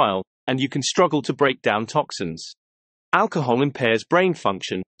enough bile, and you can struggle to break down toxins. Alcohol impairs brain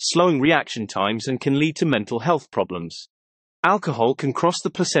function, slowing reaction times, and can lead to mental health problems. Alcohol can cross the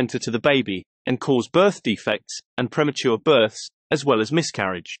placenta to the baby, and cause birth defects, and premature births, as well as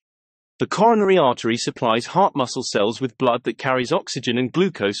miscarriage. The coronary artery supplies heart muscle cells with blood that carries oxygen and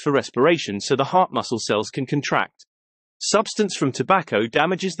glucose for respiration so the heart muscle cells can contract. Substance from tobacco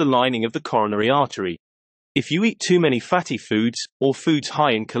damages the lining of the coronary artery. If you eat too many fatty foods, or foods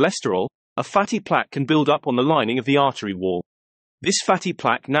high in cholesterol, a fatty plaque can build up on the lining of the artery wall. This fatty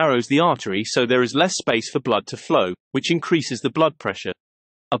plaque narrows the artery so there is less space for blood to flow, which increases the blood pressure.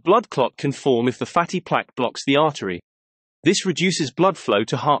 A blood clot can form if the fatty plaque blocks the artery. This reduces blood flow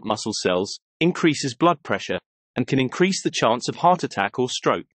to heart muscle cells, increases blood pressure, and can increase the chance of heart attack or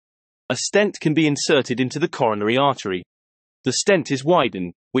stroke. A stent can be inserted into the coronary artery. The stent is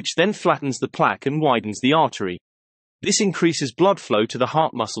widened, which then flattens the plaque and widens the artery. This increases blood flow to the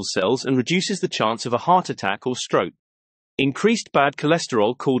heart muscle cells and reduces the chance of a heart attack or stroke. Increased bad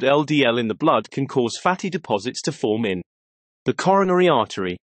cholesterol called LDL in the blood can cause fatty deposits to form in the coronary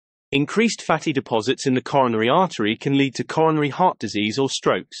artery. Increased fatty deposits in the coronary artery can lead to coronary heart disease or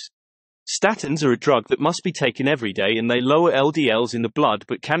strokes. Statins are a drug that must be taken every day, and they lower LDLs in the blood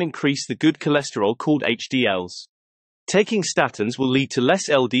but can increase the good cholesterol called HDLs. Taking statins will lead to less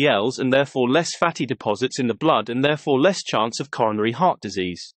LDLs and therefore less fatty deposits in the blood and therefore less chance of coronary heart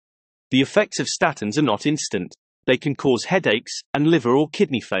disease. The effects of statins are not instant. They can cause headaches and liver or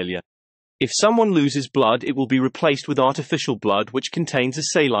kidney failure. If someone loses blood, it will be replaced with artificial blood which contains a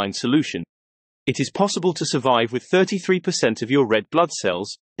saline solution. It is possible to survive with 33% of your red blood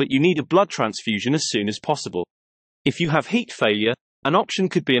cells, but you need a blood transfusion as soon as possible. If you have heat failure, an option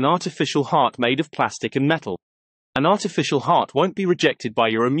could be an artificial heart made of plastic and metal. An artificial heart won't be rejected by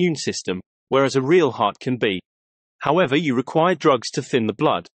your immune system, whereas a real heart can be. However, you require drugs to thin the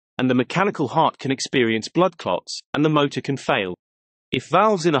blood, and the mechanical heart can experience blood clots, and the motor can fail. If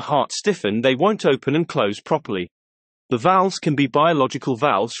valves in a heart stiffen, they won't open and close properly. The valves can be biological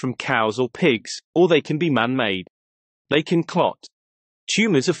valves from cows or pigs, or they can be man-made. They can clot.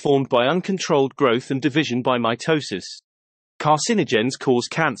 Tumors are formed by uncontrolled growth and division by mitosis. Carcinogens cause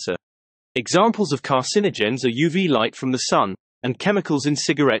cancer. Examples of carcinogens are UV light from the sun, and chemicals in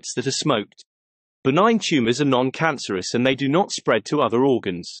cigarettes that are smoked. Benign tumors are non-cancerous and they do not spread to other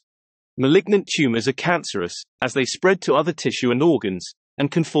organs. Malignant tumors are cancerous, as they spread to other tissue and organs, and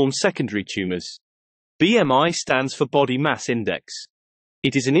can form secondary tumors. BMI stands for Body Mass Index.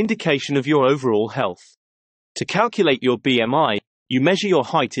 It is an indication of your overall health. To calculate your BMI, you measure your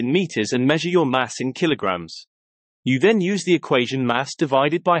height in meters and measure your mass in kilograms. You then use the equation mass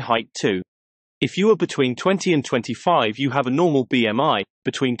divided by height 2. If you are between 20 and 25, you have a normal BMI,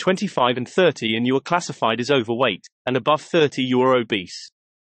 between 25 and 30 and you are classified as overweight, and above 30 you are obese.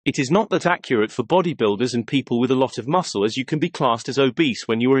 It is not that accurate for bodybuilders and people with a lot of muscle, as you can be classed as obese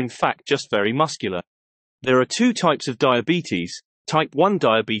when you are in fact just very muscular. There are two types of diabetes, type 1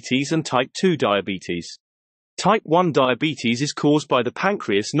 diabetes and type 2 diabetes. Type 1 diabetes is caused by the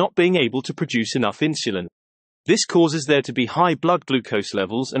pancreas not being able to produce enough insulin. This causes there to be high blood glucose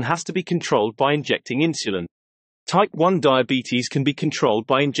levels and has to be controlled by injecting insulin. Type 1 diabetes can be controlled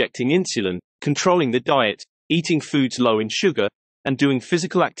by injecting insulin, controlling the diet, eating foods low in sugar, and doing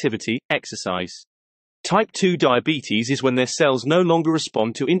physical activity, exercise. Type 2 diabetes is when their cells no longer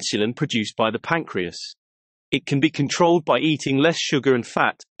respond to insulin produced by the pancreas. It can be controlled by eating less sugar and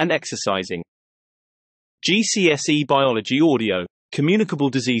fat, and exercising. GCSE Biology Audio, Communicable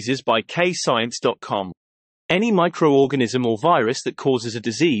Diseases by kscience.com. Any microorganism or virus that causes a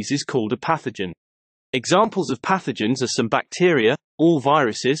disease is called a pathogen. Examples of pathogens are some bacteria, all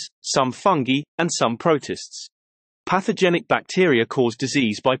viruses, some fungi, and some protists. Pathogenic bacteria cause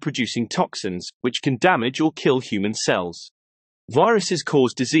disease by producing toxins, which can damage or kill human cells. Viruses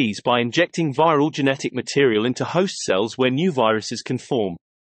cause disease by injecting viral genetic material into host cells where new viruses can form.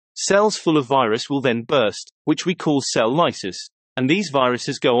 Cells full of virus will then burst, which we call cell lysis, and these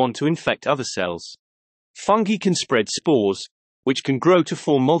viruses go on to infect other cells. Fungi can spread spores, which can grow to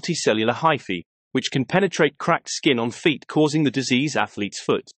form multicellular hyphae, which can penetrate cracked skin on feet, causing the disease athlete's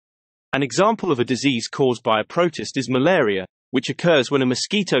foot. An example of a disease caused by a protist is malaria, which occurs when a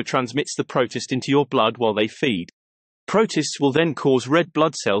mosquito transmits the protist into your blood while they feed. Protists will then cause red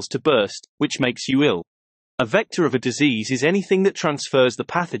blood cells to burst, which makes you ill. A vector of a disease is anything that transfers the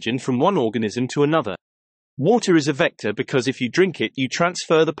pathogen from one organism to another. Water is a vector because if you drink it, you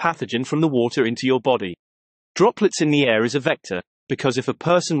transfer the pathogen from the water into your body. Droplets in the air is a vector, because if a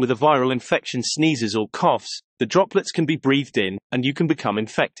person with a viral infection sneezes or coughs, the droplets can be breathed in, and you can become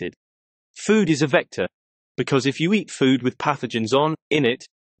infected. Food is a vector, because if you eat food with pathogens in it,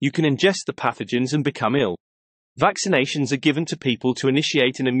 you can ingest the pathogens and become ill. Vaccinations are given to people to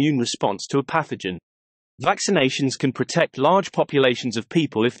initiate an immune response to a pathogen. Vaccinations can protect large populations of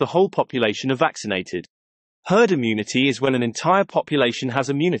people if the whole population are vaccinated. Herd immunity is when an entire population has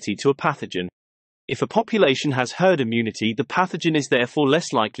immunity to a pathogen. If a population has herd immunity, the pathogen is therefore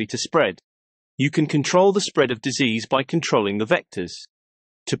less likely to spread. You can control the spread of disease by controlling the vectors.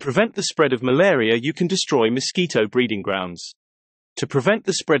 To prevent the spread of malaria, you can destroy mosquito breeding grounds. To prevent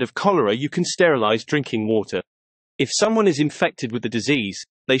the spread of cholera, you can sterilize drinking water. If someone is infected with the disease,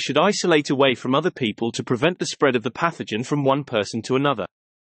 they should isolate away from other people to prevent the spread of the pathogen from one person to another.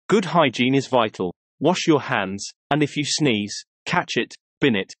 Good hygiene is vital. Wash your hands, and if you sneeze, catch it,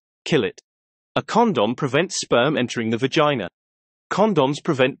 bin it, kill it. A condom prevents sperm entering the vagina. Condoms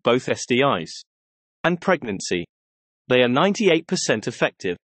prevent both STIs and pregnancy. They are 98%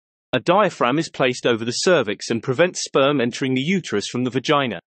 effective. A diaphragm is placed over the cervix and prevents sperm entering the uterus from the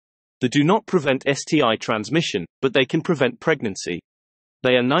vagina. They do not prevent STI transmission, but they can prevent pregnancy.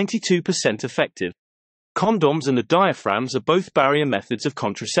 They are 92% effective. Condoms and the diaphragms are both barrier methods of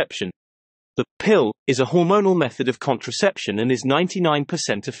contraception. The pill is a hormonal method of contraception and is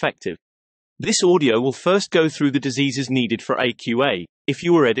 99% effective. This audio will first go through the diseases needed for AQA. If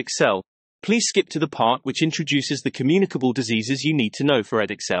you are EDEXCEL, please skip to the part which introduces the communicable diseases you need to know for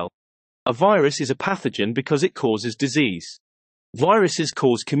EDEXCEL. A virus is a pathogen because it causes disease. Viruses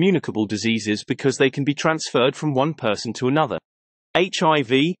cause communicable diseases because they can be transferred from one person to another.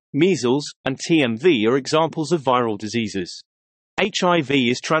 HIV, measles, and TMV are examples of viral diseases. HIV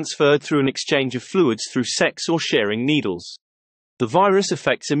is transferred through an exchange of fluids through sex or sharing needles. The virus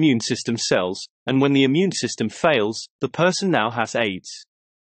affects immune system cells, and when the immune system fails, the person now has AIDS.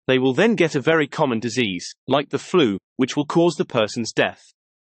 They will then get a very common disease, like the flu, which will cause the person's death.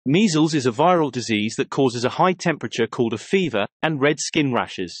 Measles is a viral disease that causes a high temperature called a fever, and red skin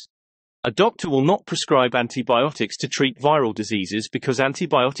rashes. A doctor will not prescribe antibiotics to treat viral diseases because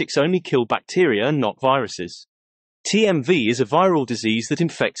antibiotics only kill bacteria and not viruses. TMV is a viral disease that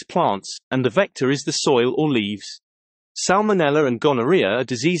infects plants, and the vector is the soil or leaves. Salmonella and gonorrhea are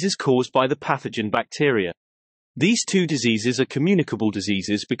diseases caused by the pathogen bacteria. These two diseases are communicable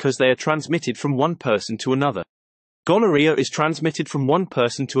diseases because they are transmitted from one person to another. Gonorrhea is transmitted from one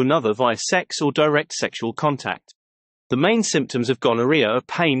person to another via sex or direct sexual contact. The main symptoms of gonorrhea are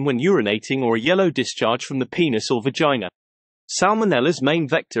pain when urinating or a yellow discharge from the penis or vagina. Salmonella's main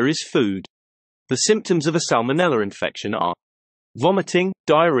vector is food. The symptoms of a salmonella infection are vomiting,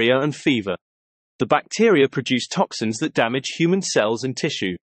 diarrhea, and fever. The bacteria produce toxins that damage human cells and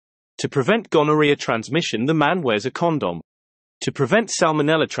tissue. To prevent gonorrhea transmission, the man wears a condom. To prevent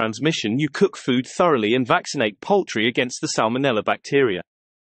salmonella transmission, you cook food thoroughly and vaccinate poultry against the salmonella bacteria.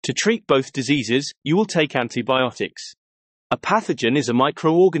 To treat both diseases, you will take antibiotics. A pathogen is a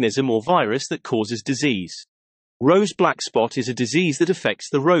microorganism or virus that causes disease. Rose black spot is a disease that affects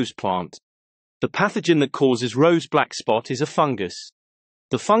the rose plant. The pathogen that causes rose black spot is a fungus.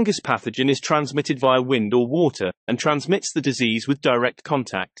 The fungus pathogen is transmitted via wind or water, and transmits the disease with direct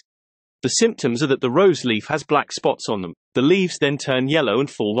contact. The symptoms are that the rose leaf has black spots on them. The leaves then turn yellow and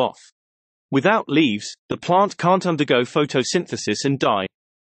fall off. Without leaves, the plant can't undergo photosynthesis and die.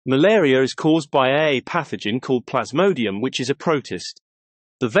 Malaria is caused by a pathogen called Plasmodium, which is a protist.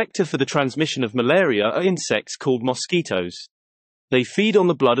 The vector for the transmission of malaria are insects called mosquitoes. They feed on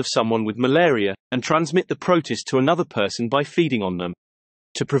the blood of someone with malaria, and transmit the protist to another person by feeding on them.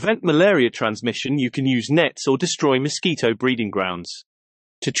 To prevent malaria transmission, you can use nets or destroy mosquito breeding grounds.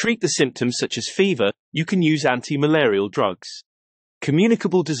 To treat the symptoms such as fever, you can use anti-malarial drugs.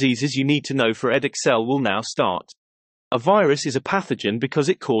 Communicable diseases you need to know for EDEXCEL will now start. A virus is a pathogen because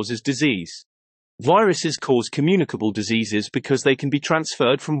it causes disease. Viruses cause communicable diseases because they can be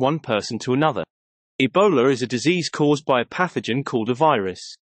transferred from one person to another. Ebola is a disease caused by a pathogen called a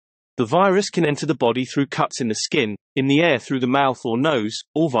virus. The virus can enter the body through cuts in the skin, in the air through the mouth or nose,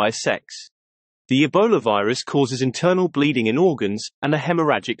 or via sex. The Ebola virus causes internal bleeding in organs, and a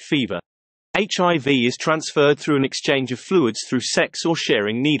hemorrhagic fever. HIV is transferred through an exchange of fluids through sex or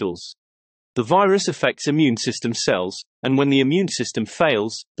sharing needles. The virus affects immune system cells, and when the immune system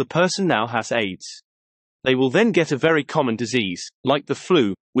fails, the person now has AIDS. They will then get a very common disease, like the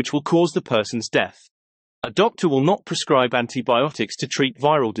flu, which will cause the person's death. A doctor will not prescribe antibiotics to treat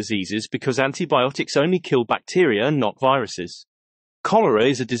viral diseases because antibiotics only kill bacteria and not viruses. Cholera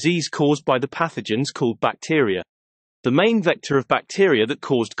is a disease caused by the pathogens called bacteria. The main vector of bacteria that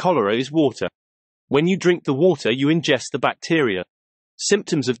caused cholera is water. When you drink the water, you ingest the bacteria.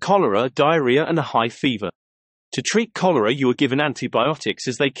 Symptoms of cholera are diarrhea and a high fever. To treat cholera, you are given antibiotics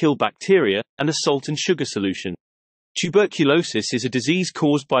as they kill bacteria, and a salt and sugar solution. Tuberculosis is a disease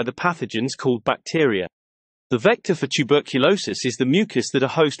caused by the pathogens called bacteria. The vector for tuberculosis is the mucus that a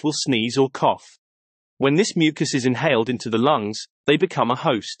host will sneeze or cough. When this mucus is inhaled into the lungs, they become a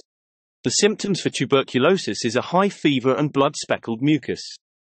host. The symptoms for tuberculosis is a high fever and blood-speckled mucus.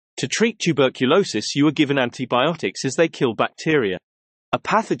 To treat tuberculosis, you are given antibiotics as they kill bacteria. A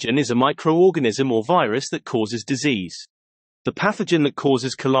pathogen is a microorganism or virus that causes disease. The pathogen that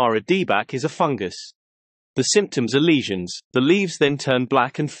causes cholera debak is a fungus. The symptoms are lesions. The leaves then turn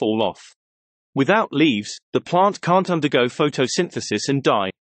black and fall off. Without leaves, the plant can't undergo photosynthesis and die.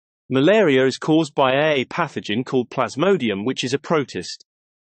 Malaria is caused by a pathogen called Plasmodium, which is a protist.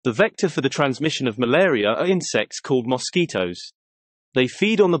 The vector for the transmission of malaria are insects called mosquitoes. They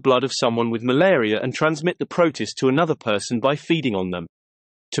feed on the blood of someone with malaria and transmit the protist to another person by feeding on them.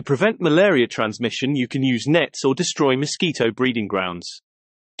 To prevent malaria transmission, you can use nets or destroy mosquito breeding grounds.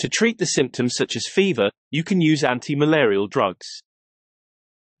 To treat the symptoms such as fever, you can use anti-malarial drugs.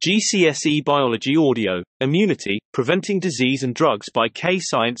 GCSE Biology Audio, Immunity, Preventing Disease and Drugs by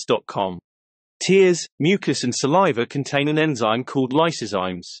kscience.com. Tears, mucus and saliva contain an enzyme called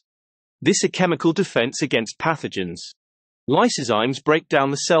lysozymes. This is a chemical defense against pathogens. Lysozymes break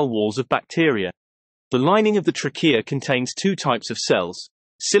down the cell walls of bacteria. The lining of the trachea contains two types of cells.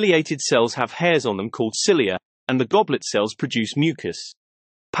 Ciliated cells have hairs on them called cilia, and the goblet cells produce mucus.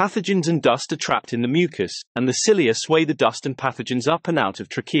 Pathogens and dust are trapped in the mucus, and the cilia sway the dust and pathogens up and out of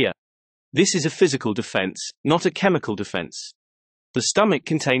trachea. This is a physical defense, not a chemical defense. The stomach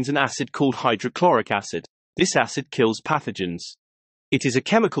contains an acid called hydrochloric acid. This acid kills pathogens. It is a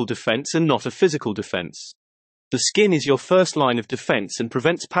chemical defense and not a physical defense. The skin is your first line of defense and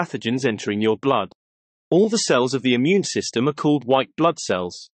prevents pathogens entering your blood. All the cells of the immune system are called white blood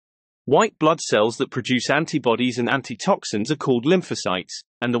cells. White blood cells that produce antibodies and antitoxins are called lymphocytes,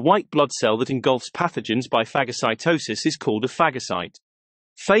 and the white blood cell that engulfs pathogens by phagocytosis is called a phagocyte.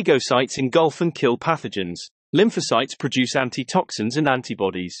 Phagocytes engulf and kill pathogens. Lymphocytes produce antitoxins and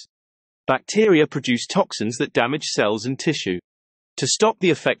antibodies. Bacteria produce toxins that damage cells and tissue. To stop the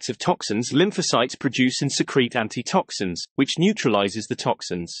effects of toxins, lymphocytes produce and secrete antitoxins, which neutralizes the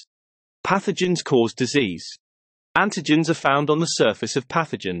toxins. Pathogens cause disease. Antigens are found on the surface of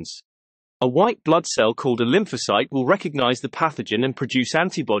pathogens. A white blood cell called a lymphocyte will recognize the pathogen and produce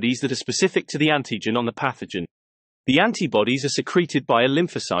antibodies that are specific to the antigen on the pathogen. The antibodies are secreted by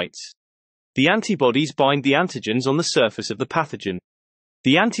lymphocytes. The antibodies bind the antigens on the surface of the pathogen.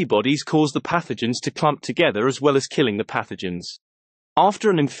 The antibodies cause the pathogens to clump together as well as killing the pathogens. After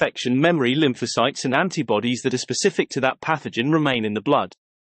an infection, memory lymphocytes and antibodies that are specific to that pathogen remain in the blood.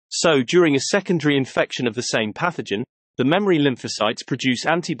 So, during a secondary infection of the same pathogen, the memory lymphocytes produce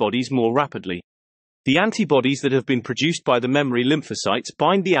antibodies more rapidly. The antibodies that have been produced by the memory lymphocytes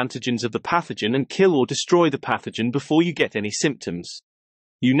bind the antigens of the pathogen and kill or destroy the pathogen before you get any symptoms.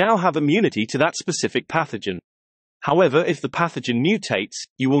 You now have immunity to that specific pathogen. However, if the pathogen mutates,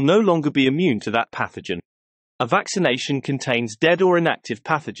 you will no longer be immune to that pathogen. A vaccination contains dead or inactive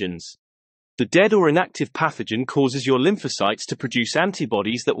pathogens. The dead or inactive pathogen causes your lymphocytes to produce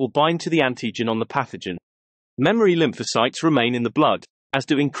antibodies that will bind to the antigen on the pathogen. Memory lymphocytes remain in the blood, as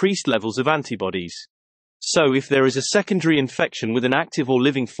do increased levels of antibodies. So if there is a secondary infection with an active or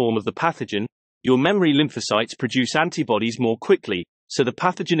living form of the pathogen, your memory lymphocytes produce antibodies more quickly, so the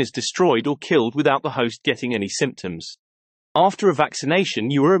pathogen is destroyed or killed without the host getting any symptoms. After a vaccination,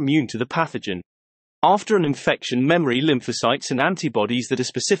 you are immune to the pathogen. After an infection, memory lymphocytes and antibodies that are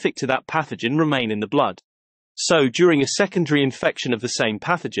specific to that pathogen remain in the blood. So during a secondary infection of the same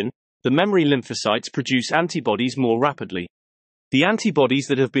pathogen, the memory lymphocytes produce antibodies more rapidly. The antibodies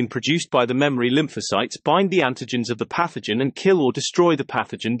that have been produced by the memory lymphocytes bind the antigens of the pathogen and kill or destroy the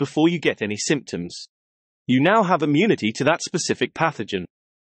pathogen before you get any symptoms. You now have immunity to that specific pathogen.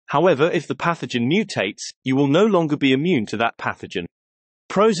 However, if the pathogen mutates, you will no longer be immune to that pathogen.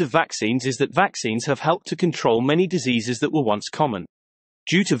 Pros of vaccines is that vaccines have helped to control many diseases that were once common.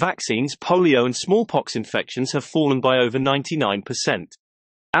 Due to vaccines, polio and smallpox infections have fallen by over 99%.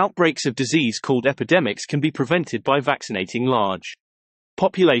 Outbreaks of disease called epidemics can be prevented by vaccinating large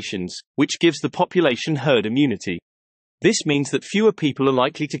populations, which gives the population herd immunity. This means that fewer people are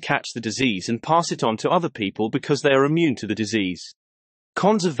likely to catch the disease and pass it on to other people because they are immune to the disease.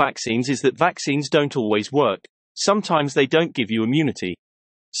 Cons of vaccines is that vaccines don't always work. Sometimes they don't give you immunity.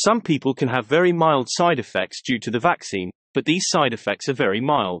 Some people can have very mild side effects due to the vaccine, but these side effects are very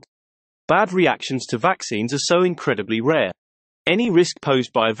mild. Bad reactions to vaccines are so incredibly rare. Any risk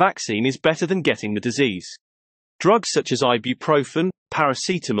posed by a vaccine is better than getting the disease. Drugs such as ibuprofen,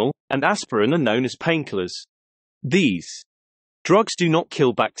 paracetamol, and aspirin are known as painkillers. These drugs do not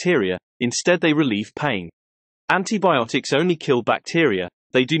kill bacteria, instead they relieve pain. Antibiotics only kill bacteria,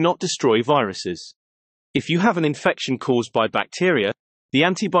 they do not destroy viruses. If you have an infection caused by bacteria, the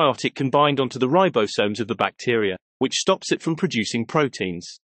antibiotic can bind onto the ribosomes of the bacteria, which stops it from producing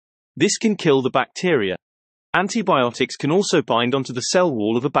proteins. This can kill the bacteria. Antibiotics can also bind onto the cell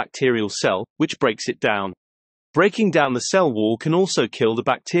wall of a bacterial cell, which breaks it down. Breaking down the cell wall can also kill the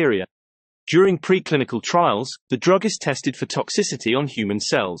bacteria. During preclinical trials, the drug is tested for toxicity on human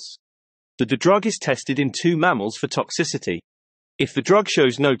cells. The drug is tested in 2 mammals for toxicity. If the drug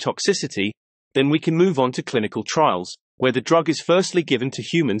shows no toxicity, then we can move on to clinical trials, where the drug is firstly given to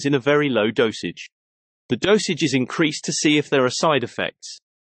humans in a very low dosage. The dosage is increased to see if there are side effects.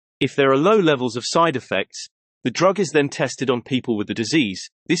 If there are low levels of side effects, the drug is then tested on people with the disease.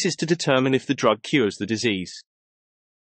 This is to determine if the drug cures the disease.